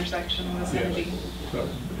that intersection vicinity. So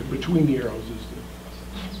between the arrows is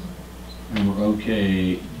the. And we're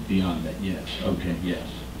okay beyond that, yes, okay, yes.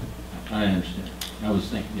 I understand. I was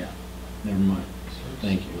thinking, yeah, never mind.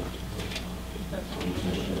 Thank you. That's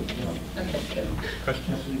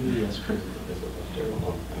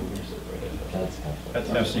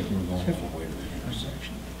I was thinking we're going all the way to the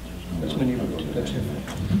intersection. That's when that's it.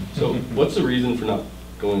 So what's the reason for not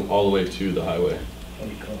going all the way to the highway, What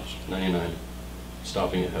it costs. 99,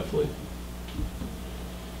 stopping at Heffley?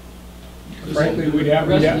 Frankly, we'd have.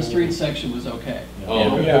 The rest of the street section was okay.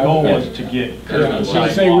 Oh, okay. Yeah, The goal yeah. was to get. Yeah, I was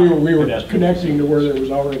gonna say we were connecting to where there was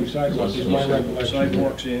already sidewalks, is my recollection.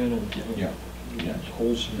 Sidewalks in and Yeah. Yeah.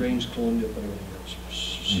 holes, drains cleaned up, everything else.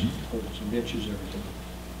 Holes and ditches, everything.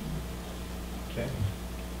 Okay.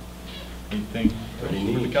 Anything for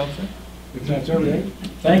the council? If that's everything.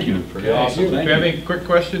 Thank you. Pretty Okay. awesome. Do you have any quick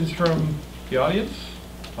questions from the audience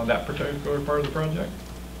on that particular part of the project?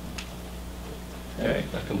 Okay.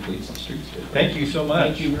 That completes the streetscape. Thank you so much.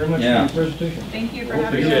 Thank you very much Yeah. for your presentation. Thank you for having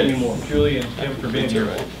Appreciate us. it, Julie and Tim, for being here.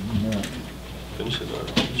 Finishes our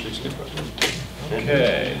streetscape project.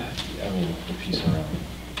 Okay. I mean, the piece around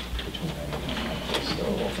between 99 and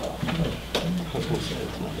still. I was gonna say,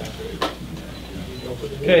 it's not that great.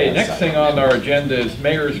 Okay, next thing on our agenda is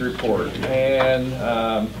mayor's report,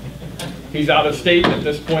 and he's out of state at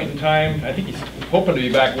this point in time. I think he's hoping to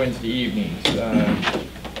be back Wednesday evenings,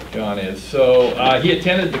 John is. So he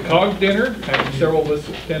attended the COG dinner. I think several of us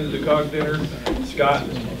attended the COG dinner, Scott,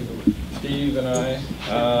 and Steve, and I.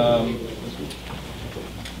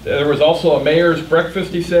 There was also a mayor's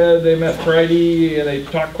breakfast, he said. They met Friday, and they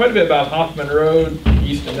talked quite a bit about Hoffman Road,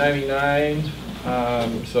 east of 99.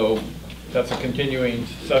 So that's a continuing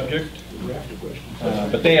subject.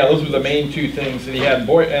 But yeah, those were the main two things that he had.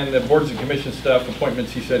 And the boards and commission stuff,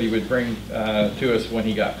 appointments, he said he would bring to us when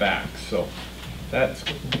he got back. So that's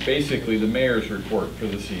basically the mayor's report for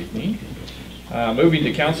this evening. Moving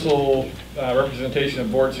to council representation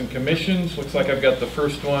of boards and commissions. Looks like I've got the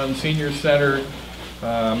first one, senior center.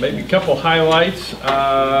 Maybe a couple highlights.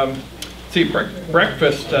 See,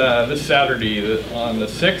 breakfast this Saturday on the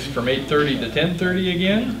 6th from 8:30 to 10:30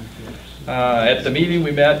 again. At the meeting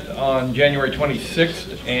we met on January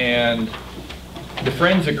 26th, and the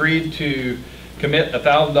Friends agreed to commit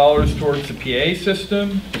 $1,000 towards the PA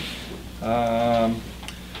system.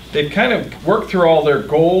 They've kind of worked through all their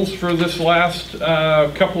goals for this last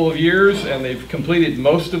couple of years, and they've completed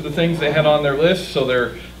most of the things they had on their list, so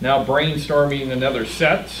they're now brainstorming another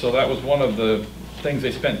set. So that was one of the things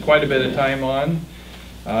they spent quite a bit of time on.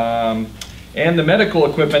 And the medical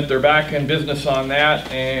equipment, they're back in business on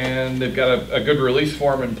that, and they've got a good release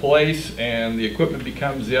form in place, and the equipment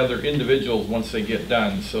becomes the other individuals once they get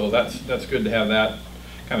done. So that's good to have that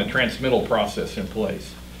kind of transmittal process in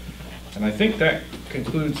place. And I think that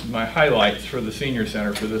concludes my highlights for the senior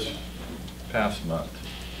center for this past month.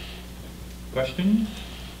 Questions?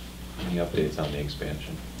 Any updates on the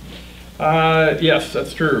expansion? Yes,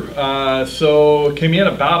 that's true. So it came in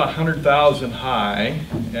about 100,000 high,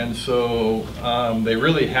 and so they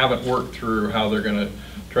really haven't worked through how they're going to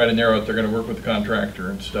try to narrow it. They're going to work with the contractor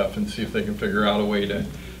and stuff and see if they can figure out a way to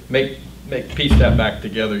piece that back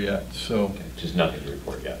together yet. So Okay, just nothing to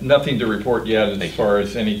report yet. nothing to report yet as Thank you. far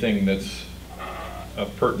as anything that's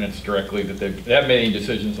of pertinence directly that they haven't made any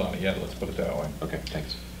decisions on it yet. Let's put it that way. Okay,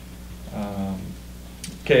 thanks.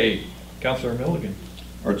 Okay, Councilor Milligan.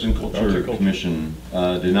 Arts and Arts and Culture Culture. Commission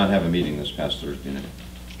did not have a meeting this past Thursday night.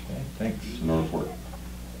 Okay, thanks. So no report.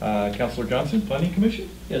 Councilor Johnson, Planning Commission.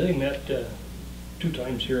 Yeah, they met 2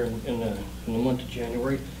 times here in the month of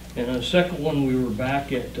January. And on the second one, we were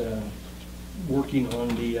back at working on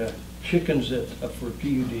the chickens for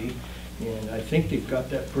PUD. And I think they've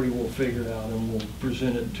got that pretty well figured out, and we'll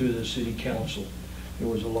present it to the city council. There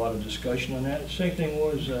was a lot of discussion on that. The same thing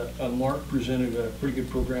was Mark presented a pretty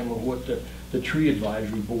good program of what the tree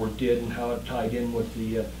advisory board did and how it tied in with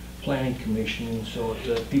the planning commission, and so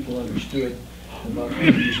people understood about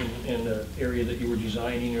the trees and the area that you were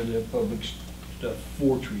designing or the public stuff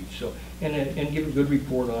for trees. So and give a good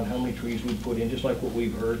report on how many trees we put in, just like what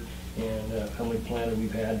we've heard, and how many planted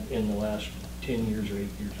we've had in the last 10 years or 8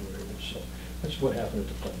 years or whatever. So that's what happened at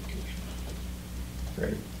the planning commission.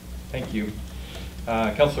 Great, thank you.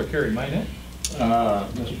 Councilor Kerry Minette.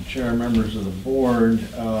 Mr. Chair, members of the board,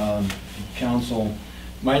 council,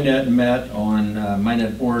 Minette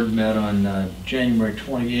board met on January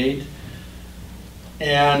 28th,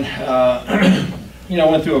 and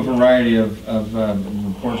went through a variety of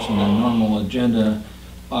reports on the normal agenda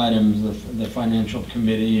items. The financial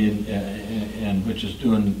committee, and which is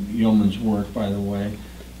doing yeoman's work, by the way.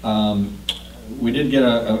 We did get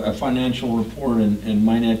a financial report, and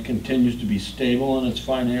Minette continues to be stable in its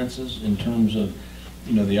finances in terms of,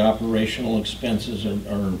 the operational expenses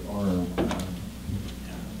are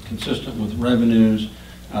consistent with revenues,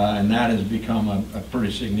 and that has become a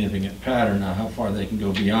pretty significant pattern. Now, how far they can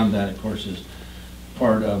go beyond that, of course, is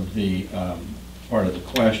part of the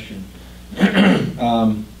question.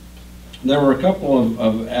 There were a couple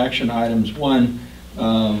of action items. One,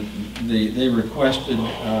 they requested,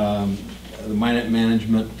 the Minette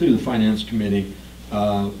management through the finance committee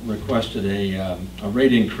requested a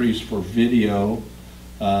rate increase for video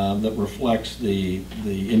that reflects the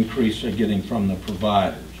increase they're getting from the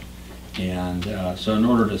providers. And so in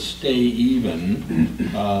order to stay even,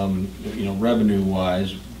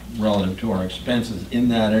 revenue-wise, relative to our expenses in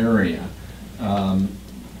that area,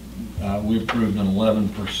 we approved an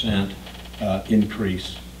 11%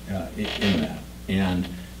 increase in that. And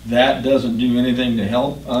that doesn't do anything to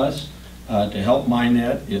help us, to help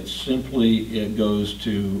Minette. It goes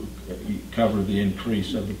to cover the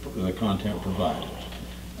increase of the content providers.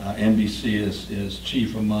 NBC is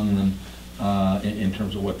chief among them in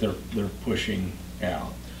terms of what they're pushing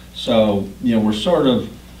out. So we're sort of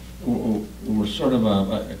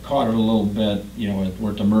caught a little bit.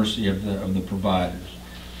 We're at the mercy of the providers.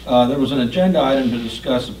 There was an agenda item to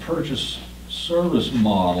discuss a purchase service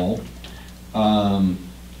model, and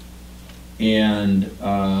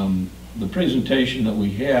the presentation that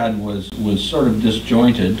we had was sort of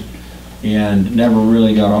disjointed and never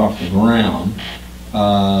really got off the ground.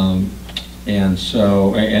 And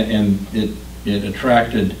so it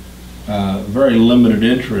attracted very limited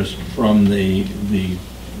interest from the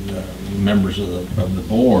members of the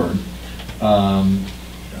board.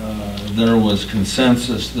 There was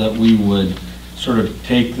consensus that we would sort of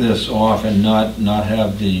take this off and not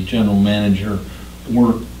have the general manager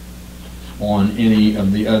work on any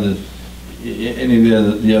of the other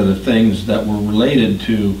things that were related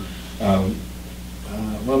to.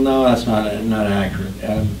 Well, no, that's not accurate.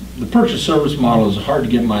 The purchase service model is hard to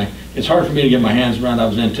get it's hard for me to get my hands around. I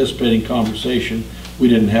was anticipating conversation. We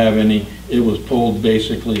didn't have any. It was pulled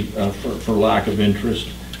basically for lack of interest.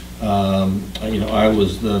 I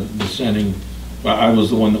was the dissenting. I was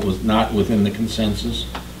the one that was not within the consensus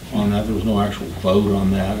on that. There was no actual vote on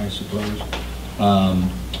that, I suppose.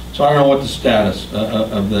 So I don't know what the status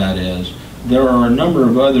of that is. There are a number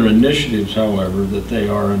of other initiatives, however, that they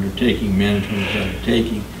are undertaking, management is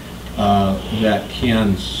undertaking, that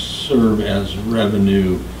can serve as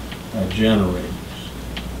revenue generators.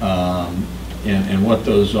 And what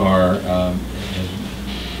those are,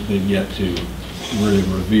 they've yet to really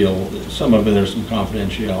reveal. Some of it, there's some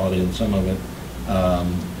confidentiality in some of it,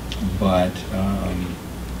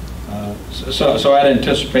 so I'd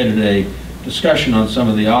anticipated a discussion on some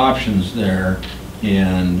of the options there,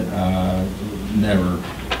 and never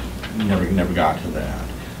got to that.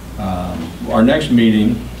 Our next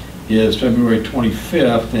meeting is February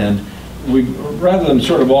 25th, and we, rather than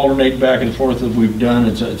sort of alternate back and forth as we've done,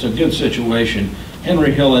 it's a good situation.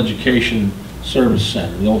 Henry Hill Education Service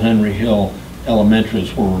Center, the old Henry Hill Elementary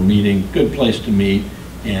is where we're meeting, good place to meet,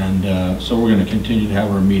 and so we're going to continue to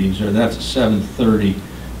have our meetings there. That's at 7:30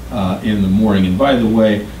 in the morning. And by the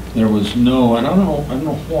way, there was no, I don't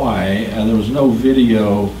know why, there was no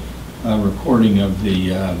video recording of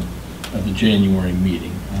the January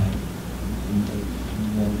meeting.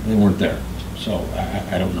 They weren't there, so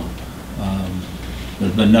I don't know.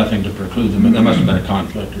 There's been nothing to preclude them, and there must have been a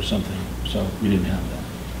conflict or something, so we didn't have that.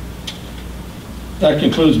 That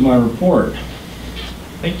concludes my report.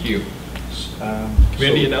 Thank you.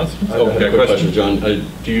 Community announcements? I have a quick question, John.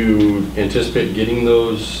 Do you anticipate getting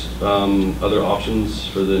those other options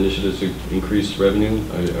for the initiatives to increase revenue?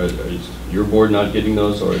 Is your board not getting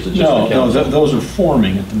those, or is it just the council? No, those are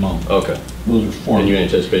forming at the moment. Okay. Those are forming. And you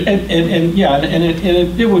anticipate? And yeah, and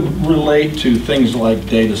it would relate to things like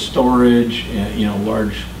data storage,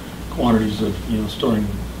 large quantities of, storing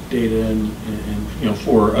data and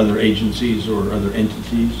for other agencies or other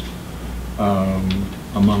entities,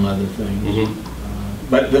 among other things. Mm-hmm.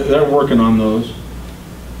 But they're working on those.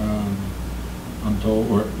 I'm told,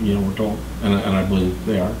 we're told, and I believe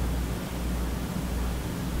they are.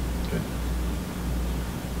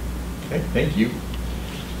 Okay, thank you.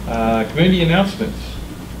 Community announcements.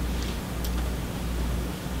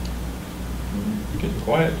 Getting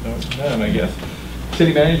quiet, none, I guess.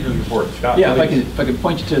 City manager's report, Scott. Yeah, please. if I could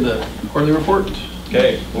point you to the quarterly report.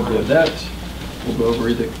 Okay, We'll go with that. We'll go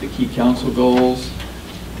over the key council goals.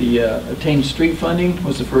 The obtained street funding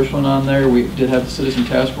was the first one on there. We did have the citizen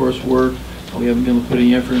task force work. We haven't been able to put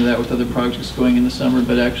any effort into that with other projects going in the summer,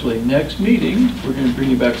 but actually next meeting, we're going to bring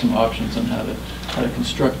you back some options on how to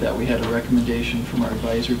construct that. We had a recommendation from our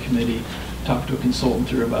advisory committee, talked to a consultant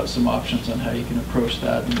through about some options on how you can approach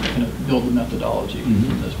that and kind of build the methodology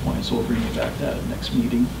from this point. So we'll bring you back that at next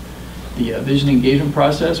meeting. The vision engagement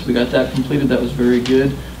process, we got that completed. That was very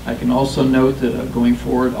good. I can also note that going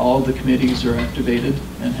forward, all of the committees are activated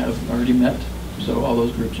and have already met. So all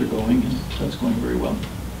those groups are going, and that's going very well.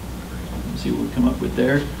 Let's see what we come up with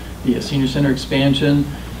there. The senior center expansion,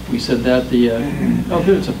 we said that the, oh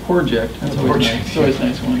good, it's a project. That's always nice. It's always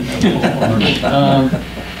nice one to have.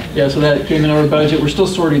 Yeah, so that came in our budget. We're still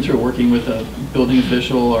sorting through, working with a building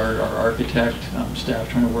official, our architect, staff,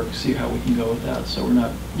 trying to work to see how we can go with that. So we're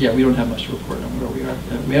not, yeah, we don't have much to report on where we are.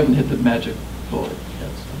 We haven't hit the magic bullet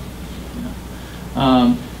yet.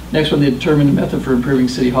 So, next one, the determined method for improving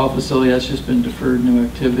City Hall facility. That's just been deferred, no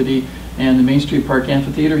activity. And the Main Street Park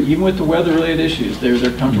Amphitheater, even with the weather-related issues, they're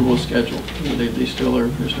comfortable with schedule. They're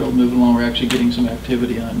still moving along. We're actually getting some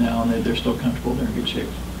activity on it now, and they're still comfortable. They're in good shape.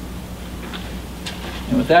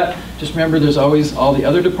 And with that, just remember there's always all the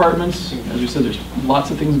other departments. As we said, there's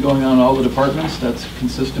lots of things going on in all the departments. That's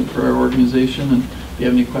consistent for our organization. And if you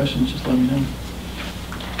have any questions, just let me know.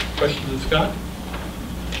 Questions of Scott?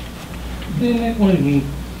 And that one,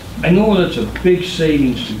 I know that's a big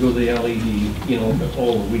savings to go to the LED,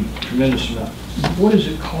 tremendous amount. What does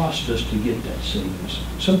it cost us to get that savings?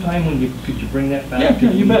 Sometime could you bring that back?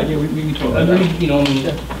 Yeah, you bet. Yeah, we can talk about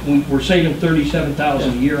that. We're saving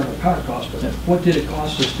 $37,000 a year on our power cost, but what did it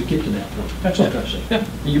cost us to get to that point? That's what I'm trying to say. Yeah,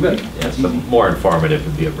 you bet. Yeah, so more informative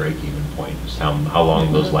would be a break-even point, just how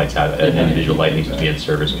long those lights have, an individual light needs to be in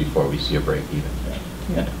service before we see a break-even.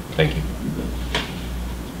 Yeah. Thank you.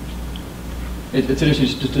 It's interesting,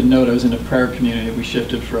 just to note, I was in a prior community, we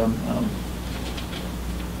shifted from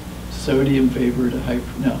sodium vapor to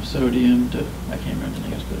sodium to, I can't remember the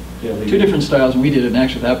names, but two different styles, and we did it, and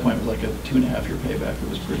actually at that point it was like a 2.5-year payback. It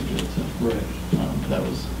was pretty good, so. Right. That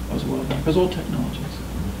was a while back. It was old technology.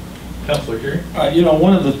 Councilor Geary?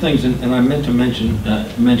 One of the things, and I meant to mention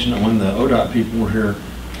it when the ODOT people were here,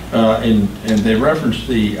 and they referenced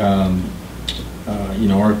the,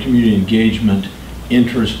 our community engagement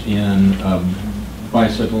interest in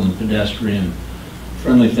bicycle and pedestrian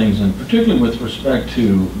friendly things, and particularly with respect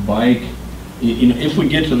to bike, if we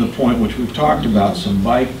get to the point which we've talked about, some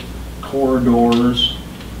bike corridors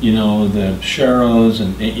you know, the sharrows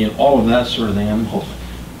and, you know, all of that sort of thing.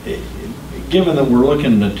 Given that we're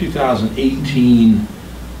looking at 2018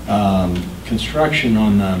 construction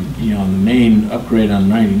on the, you know, on the main upgrade on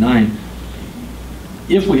 99,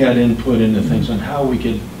 if we had input into things on how we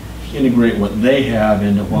could integrate what they have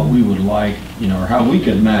into what we would like, you know, or how we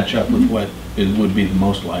could match up with what it would be the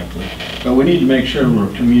most likely. But we need to make sure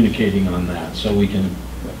we're communicating on that so we can,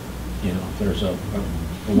 you know, if there's a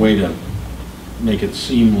way to make it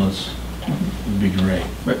seamless, would be great.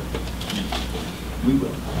 Right. We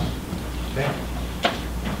will. Okay.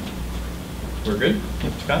 We're good?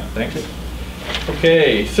 Scott, thanks.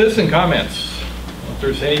 Okay, citizen comments. If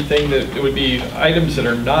there's anything that, it would be items that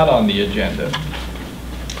are not on the agenda.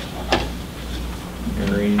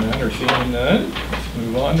 Hearing none or seeing none, let's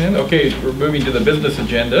move on then. Okay, we're moving to the business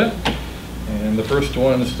agenda. And the first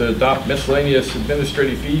one is to adopt miscellaneous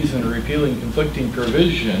administrative fees and repealing conflicting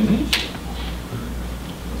provisions.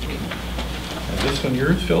 Is this one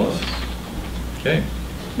yours, Phyllis? Okay.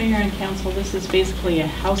 Mayor and council, this is basically a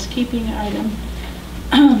housekeeping item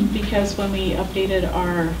because when we updated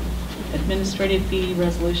our administrative fee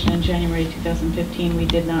resolution in January 2015, we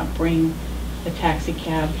did not bring the taxi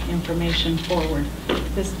cab information forward.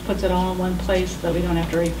 This puts it all in one place so that we don't have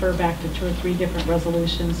to refer back to 2 or 3 different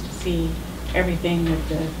resolutions to see everything that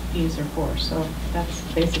the fees are for. So that's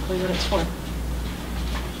basically what it's for.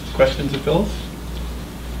 Questions of Phyllis?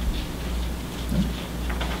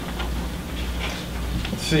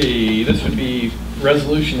 Let's see, this would be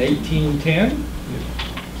Resolution 1810. If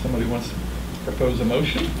somebody wants to propose a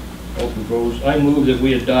motion. I'll propose, I move that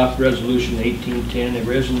we adopt Resolution 1810, a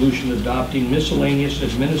resolution adopting miscellaneous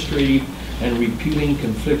administrative and repealing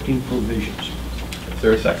conflicting provisions. Is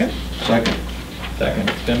there a second? Second. Second.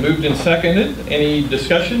 It's been moved and seconded. Any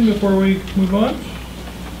discussion before we move on?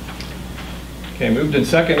 Okay, moved and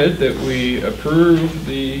seconded that we approve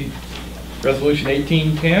the Resolution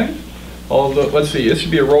 1810. Although, let's see, this should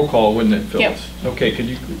be a roll call, wouldn't it, Phyllis? Yep. Okay, could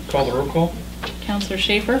you call the roll call? Councilor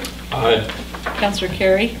Schaefer? Aye. Councilor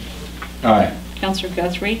Carey? Aye. Councilor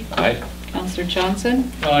Guthrie? Aye. Councilor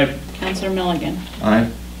Johnson? Aye. Councilor Milligan? Aye.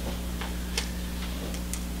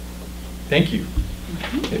 Thank you.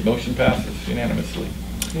 Okay, motion passes unanimously.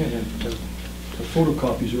 Yeah, the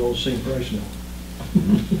photocopies are all the same price now.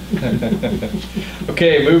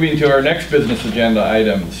 Okay, moving to our next business agenda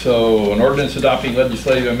item. So, an ordinance adopting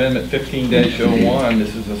legislative amendment 15-01.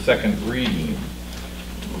 This is a second reading.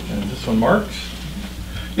 And this one, Marks?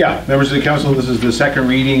 Yeah, members of the council, this is the second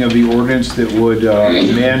reading of the ordinance that would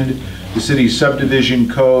amend the city's subdivision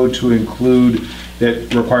code to include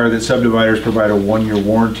that require that subdividers provide a 1-year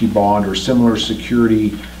warranty bond or similar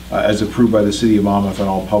security as approved by the city of Monmouth on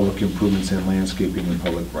all public improvements and landscaping and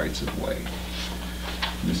public rights of way.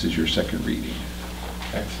 This is your second reading.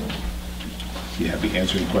 Excellent. Be happy to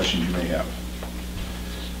answer any questions you may have.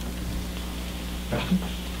 Questions?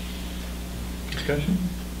 Discussion?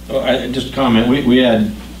 I just comment, we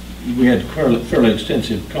had fairly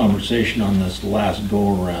extensive conversation on this last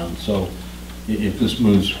go-around, so if this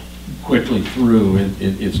moves quickly through,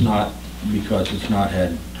 it's not because it's not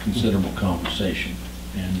had considerable conversation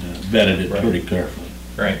and vetted it pretty carefully.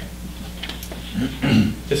 Right.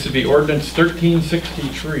 This would be ordinance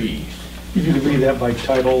 1363. If you could read that by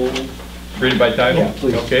title. Read it by title? Yeah,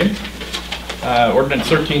 please. Okay. Ordinance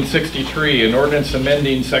 1363, an ordinance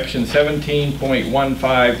amending section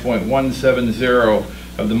 17.15.170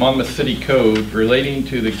 of the Monmouth City Code relating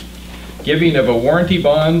to the giving of a warranty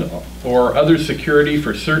bond or other security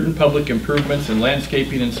for certain public improvements and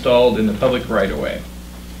landscaping installed in the public right-of-way.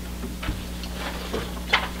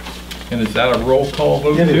 And is that a roll call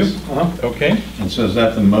vote too? It is. Okay. And so is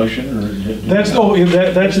that the motion, or? That's,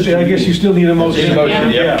 that's, I guess you still need a motion. Need a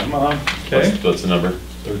motion, yeah. Okay. What's the number?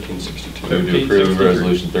 1362. Move to approve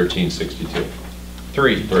Resolution 1362.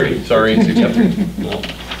 Three, sorry. No, screw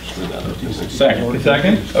that up. Second.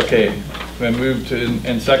 Second? Okay. Been moved to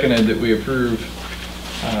and seconded that we approve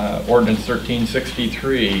ordinance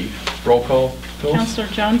 1363. Roll call, Phyllis? Councilor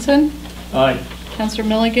Johnson? Aye. Councilor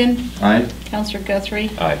Milligan? Aye. Councilor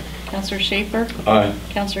Guthrie? Aye. Councilor Schaefer? Aye.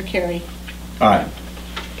 Councilor Carey? Aye.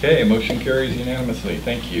 Okay, motion carries unanimously.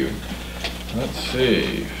 Thank you. Let's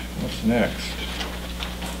see, what's next?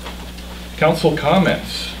 Council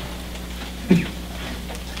comments.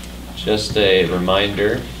 Just a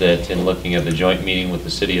reminder that in looking at the joint meeting with the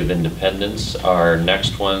City of Independence, our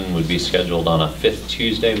next one would be scheduled on a 5th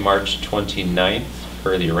Tuesday, March 29th,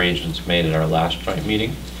 per the arrangements made at our last joint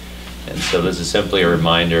meeting. And so this is simply a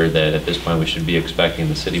reminder that at this point we should be expecting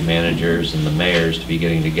the city managers and the mayors to be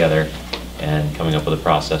getting together and coming up with a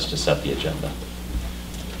process to set the agenda.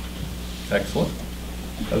 Excellent.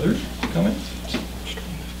 Other comments?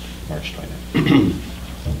 March 29th.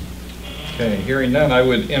 Okay, hearing none, I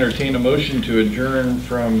would entertain a motion to adjourn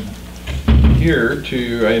from here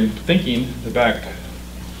to, I'm thinking, the back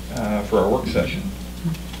for our work session.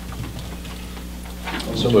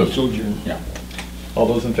 So moved. Yeah. All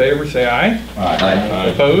those in favor, say aye. Aye.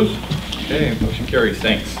 Opposed? Okay, motion carries.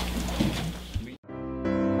 Thanks.